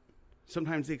aren't.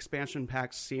 Sometimes the expansion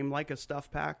packs seem like a stuff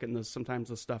pack, and sometimes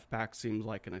the stuff pack seems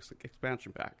like an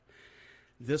expansion pack.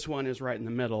 This one is right in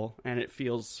the middle, and it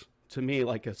feels to me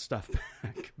like a stuff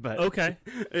pack. But okay.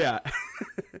 Yeah.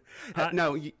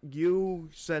 Now, you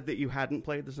said that you hadn't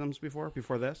played The Sims before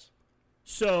this?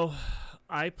 So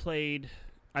I played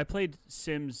I played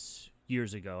Sims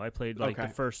years ago. I played like Okay.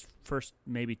 the first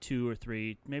maybe 2 or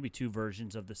 3, maybe 2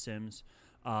 versions of The Sims.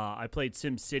 I played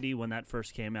Sim City when that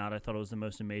first came out. I thought it was the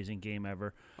most amazing game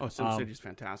ever. Oh, SimCity's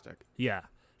fantastic. Yeah.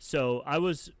 So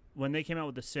when they came out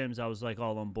with The Sims, I was like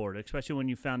all on board, especially when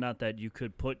you found out that you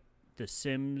could put the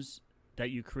Sims that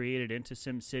you created into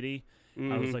Sim City.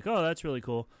 I was like, oh, that's really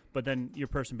cool. But then your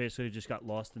person basically just got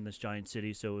lost in this giant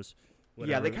city, so it was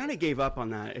whatever. Yeah, they kind of gave up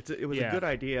on that. It was Yeah. a good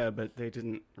idea, but they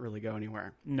didn't really go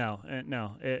anywhere. No.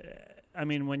 I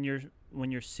mean, when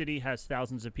your city has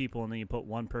thousands of people and then you put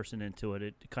one person into it,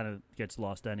 it kind of gets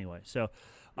lost anyway. So,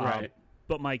 Right.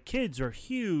 But my kids are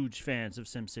huge fans of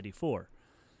SimCity 4.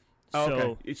 Oh, So,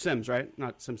 okay. It's Sims, right?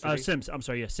 Not SimCity. Sims. I'm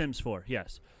sorry. Yeah, Sims 4.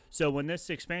 Yes. So when this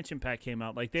expansion pack came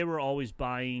out, like they were always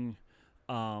buying,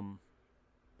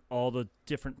 all the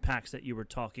different packs that you were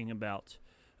talking about,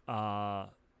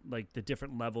 like the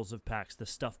different levels of packs, the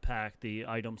stuff pack, the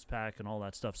items pack, and all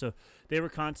that stuff. So they were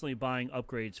constantly buying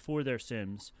upgrades for their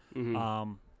Sims.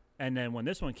 And then when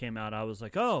this one came out, I was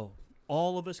like, oh,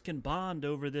 all of us can bond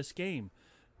over this game.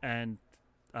 And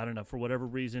I don't know, for whatever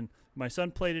reason, my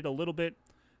son played it a little bit,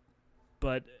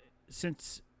 but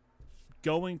since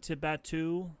going to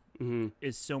Batu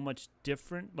is so much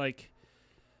different, like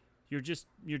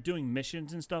you're doing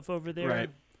missions and stuff over there.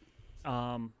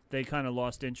 Right. They kind of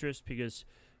lost interest because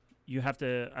you have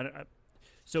to.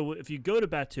 So if you go to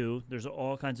Batu, there's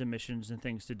all kinds of missions and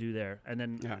things to do there, and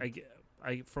then Yeah.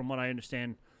 I from what I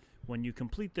understand, when you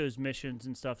complete those missions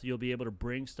and stuff, you'll be able to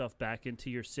bring stuff back into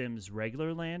your Sims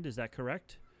regular land. Is that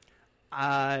correct?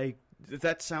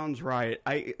 That sounds right.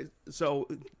 So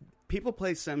people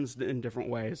play Sims in different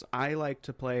ways. I like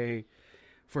to play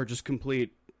for just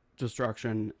complete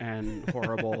destruction and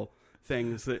horrible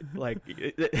things that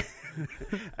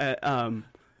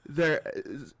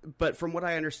but from what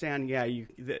I understand, yeah,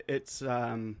 it's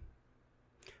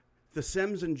the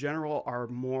Sims in general are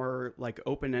more like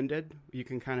open-ended. You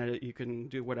can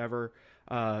do whatever.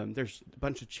 There's a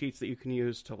bunch of cheats that you can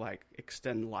use to like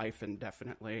extend life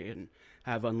indefinitely and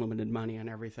have unlimited money and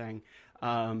everything.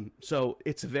 So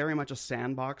it's very much a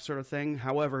sandbox sort of thing.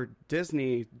 However,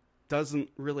 Disney doesn't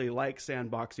really like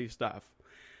sandboxy stuff.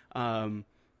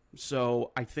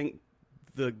 So I think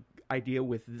the idea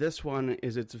with this one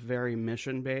is it's very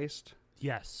mission-based.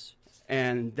 Yes.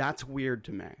 And that's weird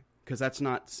to me because that's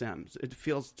not Sims. It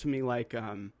feels to me like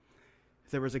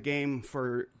there was a game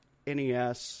for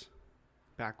NES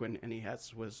back when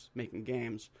NES was making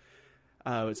games.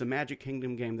 It was a Magic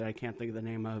Kingdom game that I can't think of the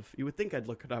name of. You would think I'd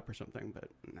look it up or something, but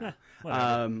no.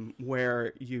 Whatever.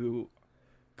 Where you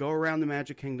go around the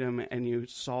Magic Kingdom and you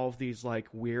solve these like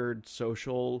weird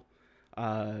social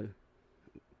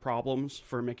problems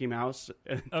for Mickey Mouse.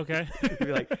 Okay. You'd be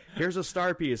like, here's a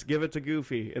star piece, give it to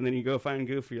Goofy, and then you go find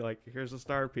Goofy. Like, here's a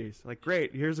star piece. Like,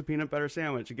 great, here's a peanut butter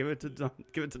sandwich. Give it to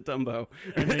Dumbo.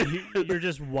 And then you're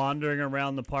just wandering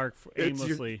around the park It's-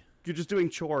 aimlessly. You're just doing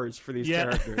chores for these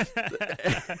characters.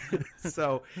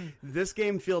 So this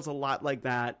game feels a lot like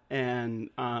that, and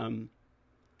I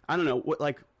don't know what.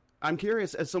 Like, I'm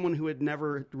curious as someone who had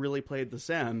never really played The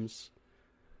Sims.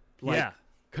 Like, Yeah.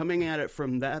 coming at it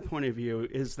from that point of view,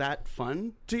 is that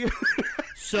fun to you?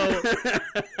 So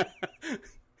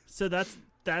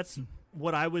that's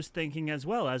what I was thinking as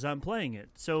well as I'm playing it.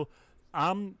 So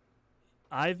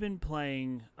I've been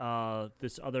playing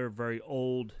this other very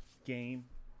old game.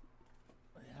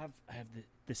 I have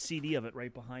the CD of it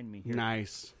right behind me here.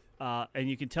 Nice. And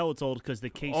you can tell it's old because the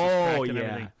case is Oh cracked and yeah,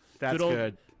 everything. that's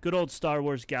good. Good old Star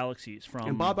Wars Galaxies from.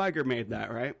 And Bob Iger made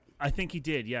that, right? I think he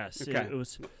did. Yes, Okay. it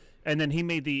was. And then he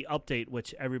made the update,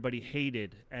 which everybody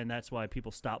hated, and that's why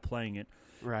people stopped playing it.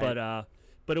 Right.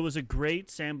 But it was a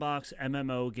great sandbox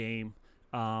MMO game.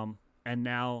 And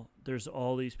now there's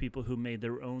all these people who made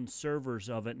their own servers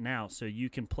of it now, so you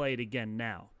can play it again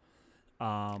now.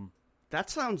 That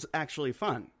sounds actually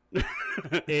fun.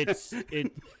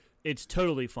 It's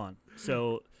totally fun.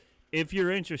 So if you're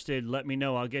interested, let me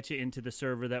know. I'll get you into the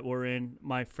server that we're in.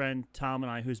 My friend Tom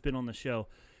and I, who's been on the show,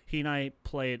 he and I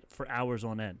play it for hours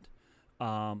on end,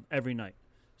 every night.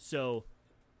 So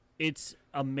it's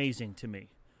amazing to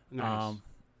me. Nice.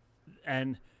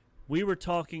 And we were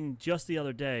talking just the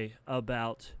other day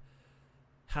about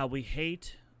how we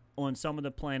hate on some of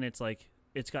the planets, like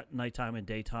it's got nighttime and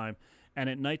daytime. And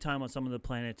at nighttime on some of the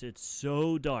planets, it's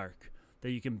so dark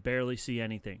that you can barely see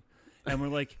anything. And we're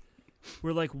like,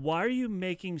 why are you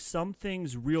making some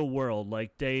things real world,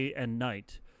 like day and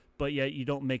night, but yet you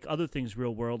don't make other things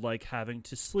real world, like having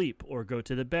to sleep or go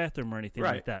to the bathroom or anything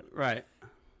like that? Right.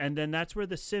 And then that's where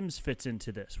The Sims fits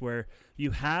into this, where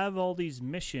you have all these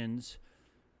missions,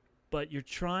 but you're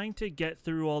trying to get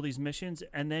through all these missions,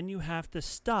 and then you have to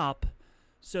stop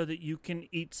so that you can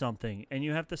eat something, and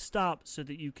you have to stop so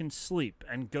that you can sleep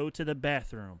and go to the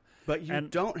bathroom. But you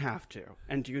don't have to.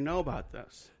 And do you know about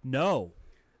this? No.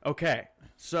 Okay,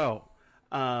 so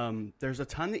there's a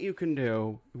ton that you can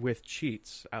do with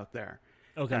cheats out there.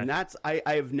 Okay. And that's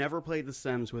I've never played The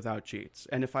Sims without cheats.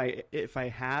 And if I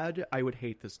had, I would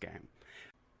hate this game.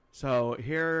 So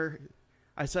here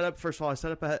I set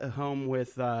up at home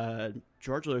with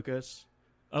George Lucas.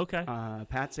 Okay.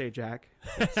 Pat Sajak.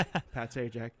 Pat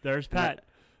Sajak. There's Pat.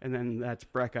 And then that's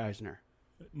Breck Eisner.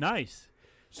 Nice.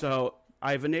 So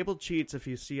I've enabled cheats if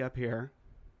you see up here.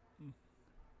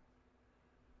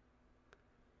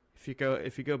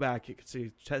 If you go back, you can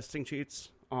see testing cheats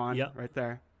on right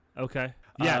there. Okay.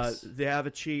 Yes. They have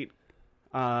a cheat.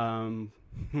 They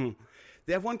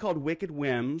have one called Wicked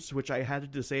Whims, which I had to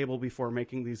disable before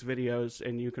making these videos,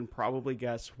 and you can probably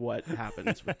guess what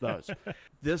happens with those.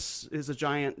 This is a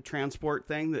giant transport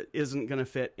thing that isn't going to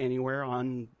fit anywhere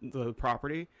on the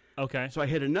property. Okay. So I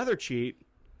hit another cheat.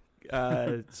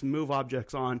 To move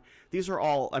objects on. These are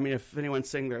all, I mean, if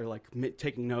anyone's sitting there like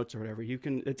taking notes or whatever, you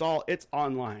can, it's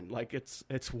online. Like it's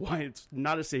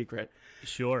not a secret.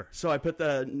 Sure. So I put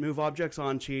the move objects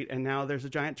on cheat, and now there's a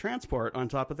giant transport on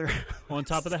top of their house. On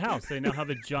top of the house. They now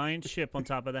have a giant ship on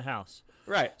top of the house.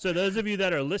 Right. So those of you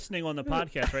that are listening on the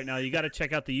podcast right now, you got to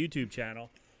check out the YouTube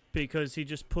channel, because he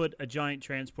just put a giant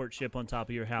transport ship on top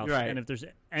of your house. Right. And if there's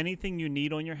anything you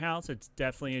need on your house, it's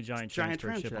definitely a giant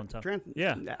transport ship on top.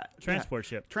 Transport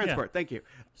ship. Transport, Yeah. thank you.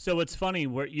 So it's funny,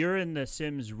 you're in the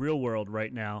Sims real world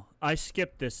right now. I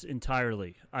skipped this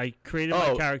entirely. I created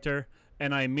my character,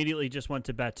 and I immediately just went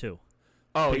to Batu.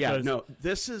 Oh, yeah, no.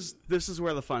 This is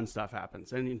where the fun stuff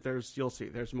happens. And you'll see,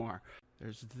 there's more.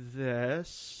 There's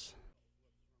this.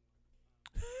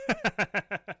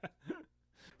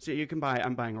 So you can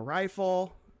I'm buying a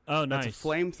rifle. Oh, nice. That's a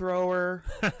flamethrower.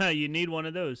 You need one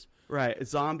of those. Right.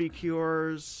 Zombie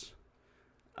cures.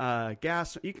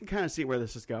 Gas. You can kind of see where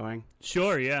this is going.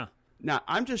 Sure, yeah. Now,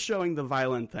 I'm just showing the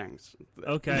violent things.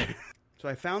 Okay. So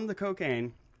I found the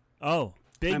cocaine. Oh,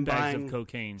 big I'm bags buying of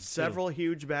cocaine. Several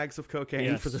huge bags of cocaine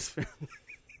Yes. for this family.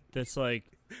 That's like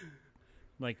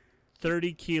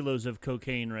 30 kilos of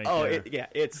cocaine right Oh, there.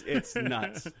 it's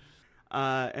nuts.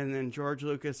 And then George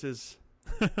Lucas is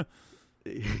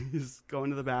he's going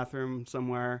to the bathroom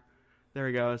somewhere. There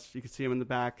he goes. You can see him in the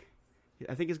back.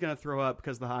 I think he's going to throw up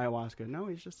because of the ayahuasca. No,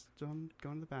 he's just going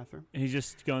to the bathroom. He's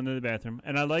just going to the bathroom.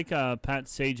 And I like Pat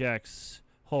Sajak's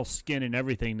whole skin and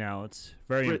everything now. It's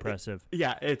very impressive.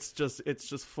 Yeah, it's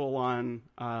just full on.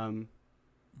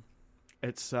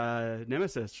 It's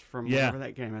Nemesis from whatever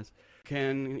that game is.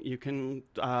 You can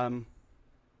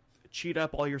cheat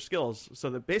up all your skills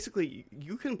so that basically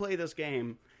you can play this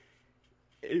game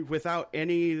without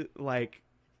any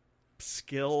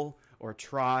skill or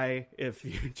try if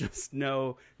you just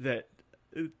know that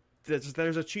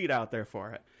there's a cheat out there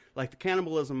for it. Like the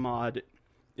cannibalism mod,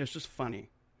 it's just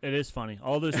funny. It is funny.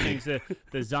 All those things,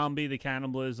 the zombie, the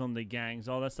cannibalism, the gangs,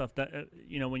 all that stuff. That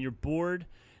when you're bored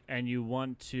and you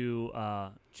want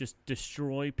to just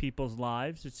destroy people's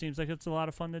lives, it seems like it's a lot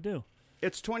of fun to do.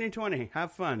 It's 2020.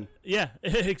 Have fun. Yeah,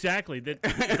 exactly.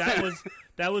 That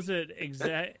was an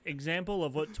example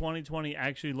of what 2020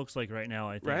 actually looks like right now,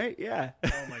 I think. Right? Yeah.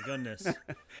 Oh, my goodness.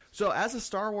 So as a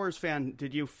Star Wars fan,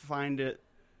 did you find it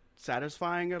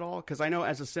satisfying at all? Because I know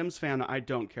as a Sims fan, I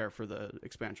don't care for the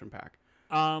expansion pack.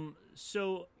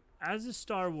 So as a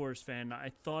Star Wars fan,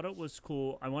 I thought it was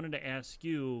cool. I wanted to ask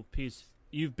you, because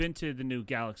you've been to the new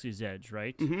Galaxy's Edge,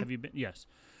 right? Mm-hmm. Have you been? Yes.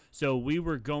 So we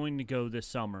were going to go this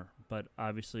summer, but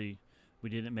obviously we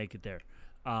didn't make it there.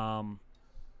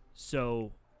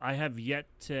 So I have yet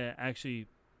to actually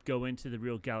go into the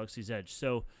real Galaxy's Edge.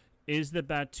 So is the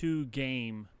Batu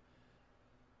game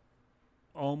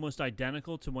almost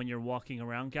identical to when you're walking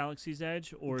around Galaxy's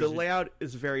Edge, or The layout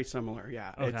is very similar,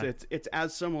 yeah. Okay. It's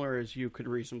as similar as you could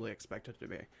reasonably expect it to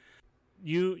be.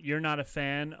 You're not a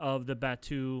fan of the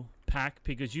Batu pack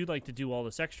because you like to do all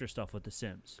this extra stuff with The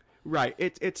Sims? Right.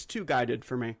 It's too guided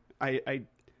for me. I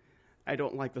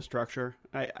don't like the structure.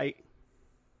 I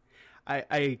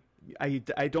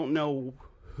don't know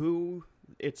who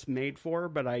it's made for,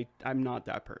 but I'm not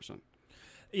that person.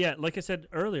 Yeah, like I said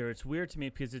earlier, it's weird to me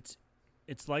because it's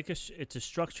like it's a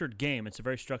structured game. It's a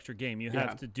very structured game. You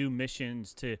have to do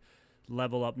missions to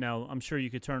level up. Now, I'm sure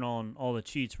you could turn on all the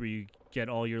cheats where you get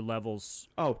all your levels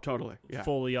Oh, totally. Yeah.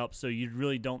 fully up, so you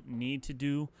really don't need to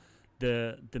do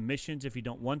the missions if you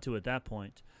don't want to at that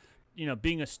point.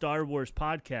 Being a Star Wars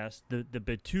podcast, the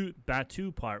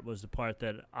Batu part was the part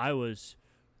that I was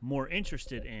more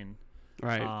interested in.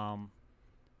 Right.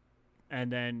 And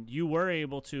then you were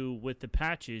able to, with the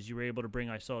patches, you were able to bring.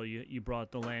 I saw you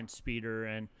brought the land speeder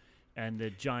and the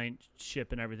giant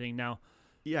ship and everything. Now,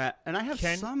 yeah, and I have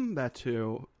some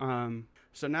Batuu.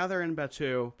 So now they're in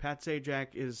Batuu. Pat Sajak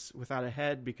is without a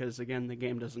head because, again, the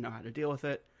game doesn't know how to deal with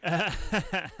it.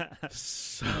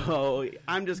 So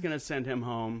I'm just going to send him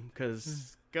home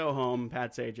because go home,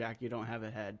 Pat Sajak, you don't have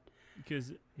a head.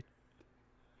 Because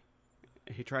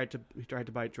he tried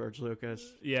to bite George Lucas.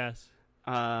 Yes.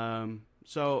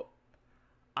 So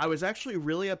I was actually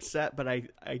really upset, but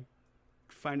I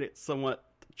find it somewhat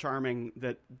charming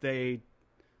that they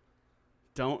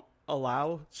don't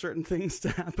allow certain things to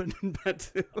happen in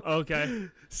Batuu. Okay.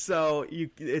 So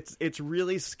it's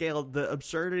really scaled. The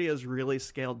absurdity is really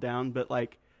scaled down, but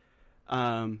like,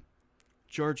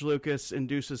 George Lucas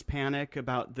induces panic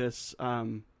about this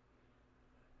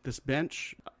this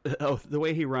bench. Oh, the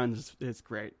way he runs is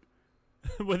great.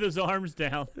 With his arms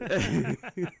down.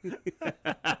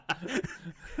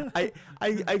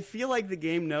 I feel like the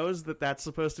game knows that that's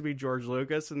supposed to be George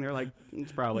Lucas, and they're like,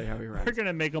 it's probably how he runs. We're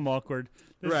gonna make him awkward.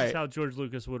 This Right. is how George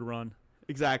Lucas would run.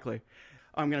 Exactly.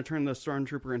 I'm gonna turn the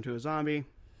stormtrooper into a zombie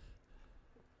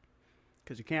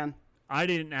because you can. I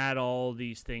didn't add all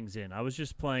these things in. I was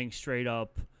just playing straight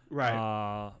up.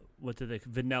 Right. What did they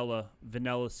vanilla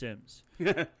Sims?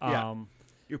 Yeah.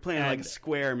 You're playing like a and-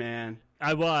 square, man.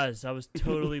 I was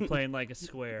totally playing like a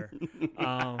square.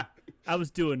 I was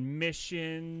doing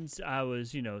missions. I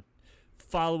was,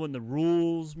 following the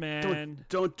rules, man.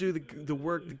 Don't do the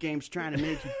work the game's trying to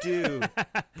make you do,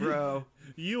 bro.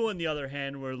 You, on the other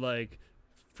hand, were like,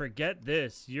 forget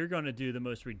this. You're going to do the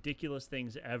most ridiculous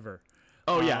things ever.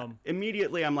 Oh, yeah.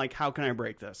 Immediately, I'm like, how can I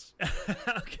break this?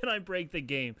 How can I break the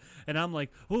game? And I'm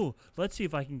like, ooh, let's see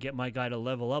if I can get my guy to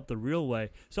level up the real way.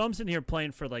 So I'm sitting here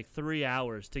playing for like 3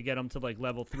 hours to get him to like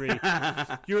level 3.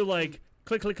 You're like,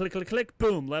 click, click, click, click, click,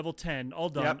 boom, level 10, all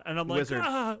done. Yep. And I'm like, Wizard.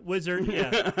 Wizard,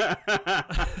 yeah.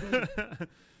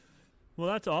 Well,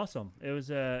 that's awesome.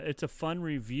 It's a fun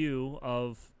review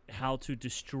of how to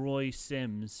destroy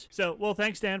Sims. So, well,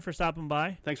 thanks, Dan, for stopping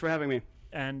by. Thanks for having me.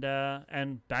 And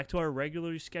back to our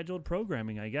regularly scheduled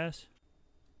programming, I guess.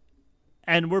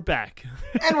 And we're back.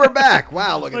 And we're back.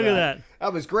 Wow, look at that.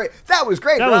 That was great. That was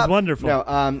great. That Rob. was wonderful.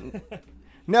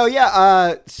 No,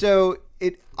 yeah. So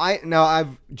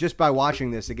I've just by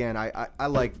watching this again, I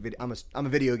like. I'm a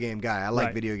video game guy. I like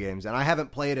Right. video games, and I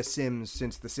haven't played a Sims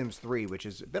since The Sims 3, which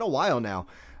has been a while now,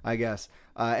 I guess.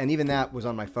 And even that was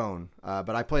on my phone.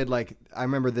 But I played I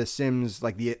remember the Sims,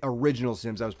 like the original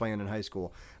Sims I was playing in high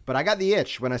school. But I got the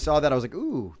itch when I saw that. I was like,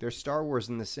 ooh, there's Star Wars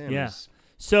in The Sims. Yeah.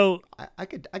 So I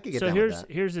could get so down with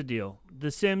that. here's the deal.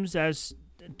 The Sims, as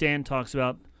Dan talks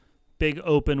about, big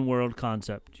open world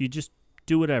concept. You just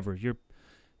do whatever. You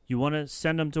want to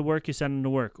send them to work, you send them to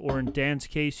work. Or in Dan's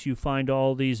case, you find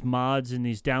all these mods and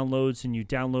these downloads, and you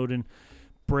download and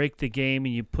break the game,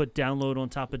 and you put download on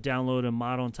top of download and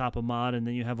mod on top of mod, and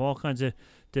then you have all kinds of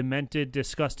demented,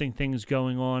 disgusting things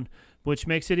going on, which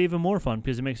makes it even more fun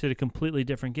because it makes it a completely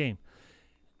different game.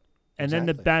 And then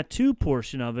the Batuu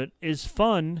portion of it is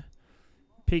fun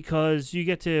because you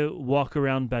get to walk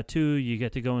around Batuu, you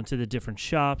get to go into the different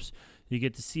shops, you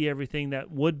get to see everything that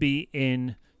would be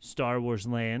in Star Wars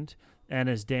Land. And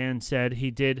as Dan said, he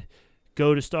did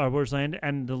go to Star Wars Land,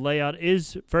 and the layout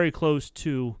is very close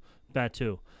to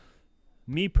Batuu.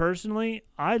 Me personally,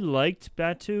 I liked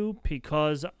Batuu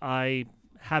because I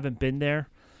haven't been there,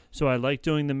 so I like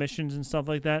doing the missions and stuff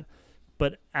like that.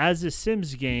 But as a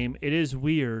Sims game, it is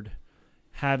weird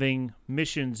having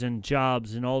missions and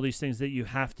jobs and all these things that you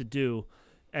have to do,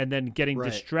 and then getting Right.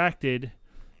 distracted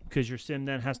because your Sim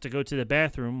then has to go to the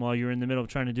bathroom while you're in the middle of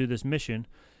trying to do this mission,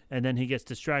 and then he gets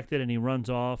distracted and he runs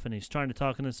off and he's trying to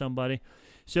talk to somebody.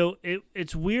 So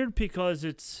it's weird because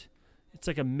it's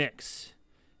like a mix.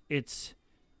 It's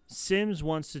Sims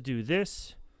wants to do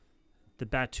this, the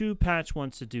Batuu patch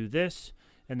wants to do this,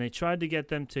 and they tried to get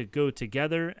them to go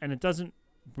together, and it doesn't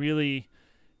really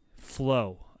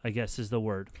flow, I guess is the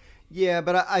word. Yeah,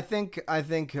 but I think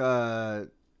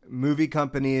movie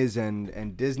companies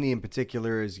and Disney in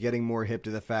particular is getting more hip to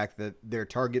the fact that their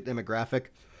target demographic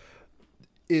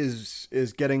is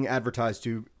getting advertised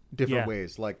to different Yeah.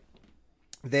 ways. Like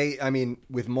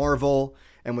with Marvel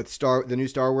and with the new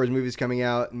Star Wars movies coming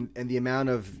out and the amount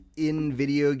of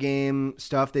in-video game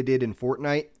stuff they did in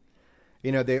Fortnite.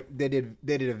 They did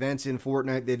events in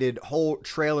Fortnite. They did whole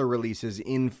trailer releases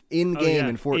in game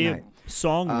in Fortnite.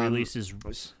 Song releases.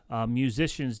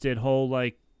 Musicians did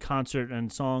whole concert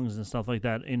and songs and stuff like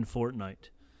that in Fortnite.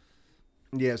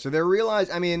 Yeah, so they're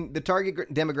realizing, the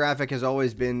target demographic has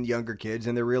always been younger kids,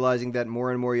 and they're realizing that more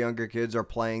and more younger kids are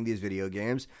playing these video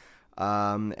games.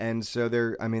 And so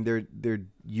they're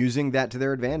using that to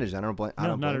their advantage. I don't blame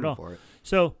not them at all. for it.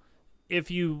 So, if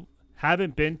you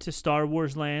haven't been to Star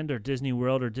Wars Land or Disney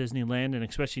World or Disneyland, and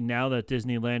especially now that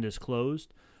Disneyland is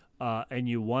closed, and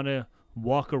you want to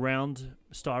walk around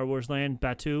Star Wars Land,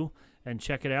 Batuu, and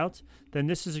check it out, then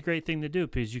this is a great thing to do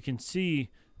because you can see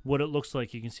what it looks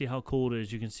like. You can see how cool it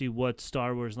is. You can see what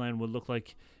Star Wars Land would look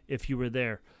like if you were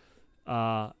there.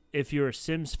 If you're a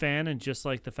Sims fan and just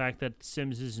like the fact that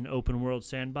Sims is an open world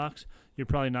sandbox, you're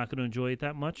probably not going to enjoy it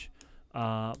that much.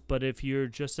 But if you're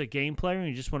just a game player and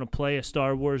you just want to play a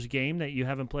Star Wars game that you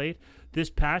haven't played, this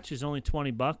patch is only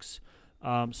 $20.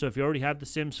 So if you already have The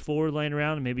Sims 4 laying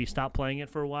around and maybe you stop playing it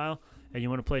for a while and you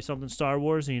want to play something Star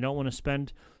Wars and you don't want to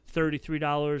spend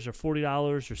 $33 or $40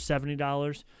 or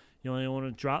 $70, you only want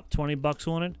to drop $20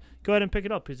 on it, go ahead and pick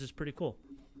it up because it's pretty cool.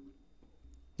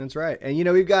 That's right. And,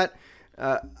 we've got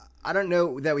I don't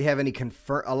know that we have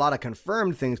a lot of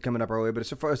confirmed things coming up our way, but as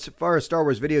far as Star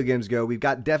Wars video games go, we've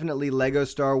got definitely Lego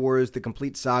Star Wars, the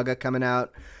complete saga coming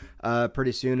out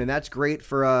pretty soon. And that's great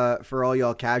for all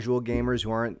y'all casual gamers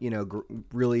who aren't,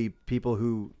 really people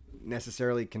who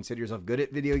necessarily consider yourself good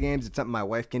at video games. It's something my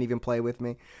wife can even play with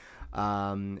me.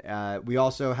 We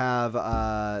also have,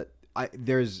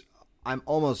 I'm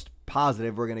almost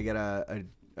positive we're going to get a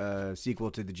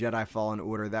sequel to the Jedi Fallen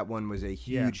Order. That one was a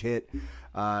huge hit.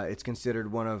 It's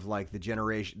considered one of like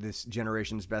this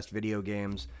generation's best video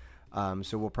games.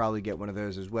 So we'll probably get one of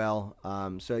those as well.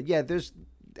 So yeah, there's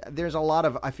a lot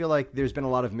of, I feel like there's been a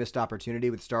lot of missed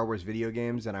opportunity with Star Wars video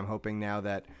games, and I'm hoping now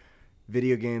that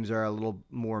video games are a little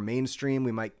more mainstream,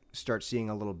 we might start seeing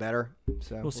a little better.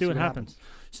 So we'll see what happens.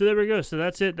 So there we go. So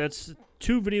that's it. That's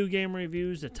 2 video game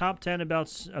reviews, the top 10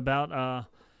 about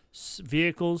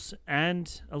vehicles,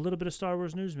 and a little bit of Star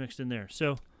Wars news mixed in there.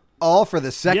 So all for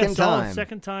the second time.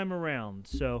 Second time around.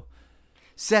 So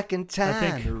second time.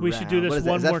 I think we should do this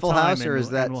one more Full time, House, or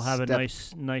and we'll have a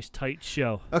nice tight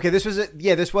show. Okay, this was it.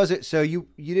 Yeah, this was it. So you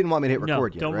didn't want me to hit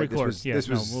record yet, don't right? record. This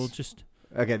was, we'll just.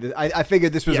 Okay, I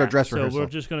figured this was our dress rehearsal. So we're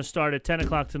just going to start at 10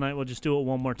 o'clock tonight. We'll just do it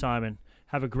one more time and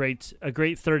have a great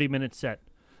 30-minute set.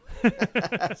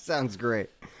 Sounds great.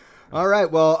 All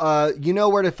right. Well, you know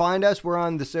where to find us. We're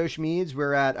on the social medias.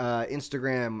 We're at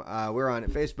Instagram. We're on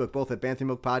Facebook, both at Bantha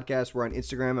Milk Podcast. We're on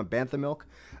Instagram at Bantha Milk.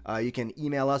 You can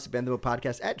email us at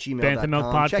banthamilkpodcast@gmail.com.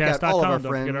 BanthaMilkPodcast.com. Check out all of our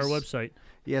friends. Don't forget our website.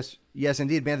 Yes,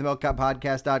 indeed.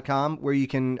 BanthaMilkPodcast.com, where you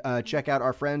can check out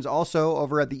our friends also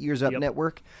over at the Ears Up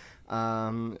Network.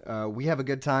 We have a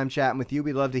good time chatting with you.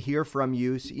 We'd love to hear from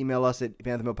you. So email us at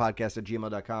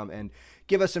banthamilkpodcast@gmail.com and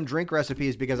give us some drink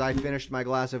recipes, because I finished my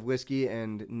glass of whiskey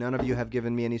and none of you have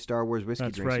given me any Star Wars whiskey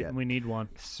That's drinks right. yet. We need one.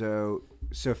 So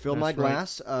fill my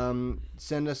glass.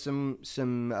 Send us some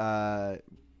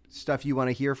stuff you want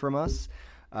to hear from us.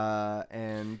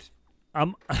 And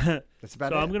that's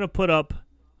about it. So I'm going to put up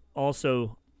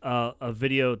also a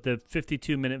video, the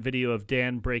 52-minute video of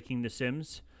Dan breaking The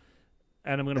Sims.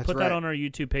 And I'm going to put that on our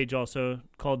YouTube page also,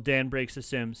 called Dan Breaks The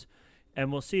Sims.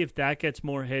 And we'll see if that gets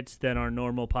more hits than our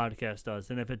normal podcast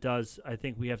does. And if it does, I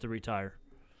think we have to retire.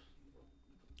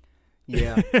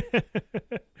 Yeah.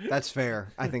 That's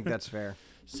fair. I think that's fair.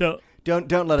 So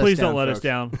don't let us down. Please don't let folks. us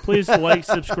down. Please like,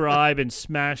 subscribe, and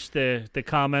smash the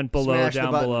comment below, Smash the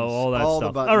down buttons, below, all that all the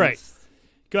stuff. buttons. All right.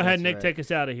 Go ahead, That's Nick. right. Take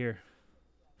us out of here.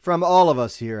 From all of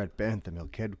us here at Bantha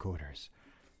Milk Headquarters,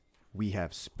 we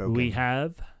have spoken. We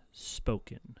have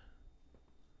spoken.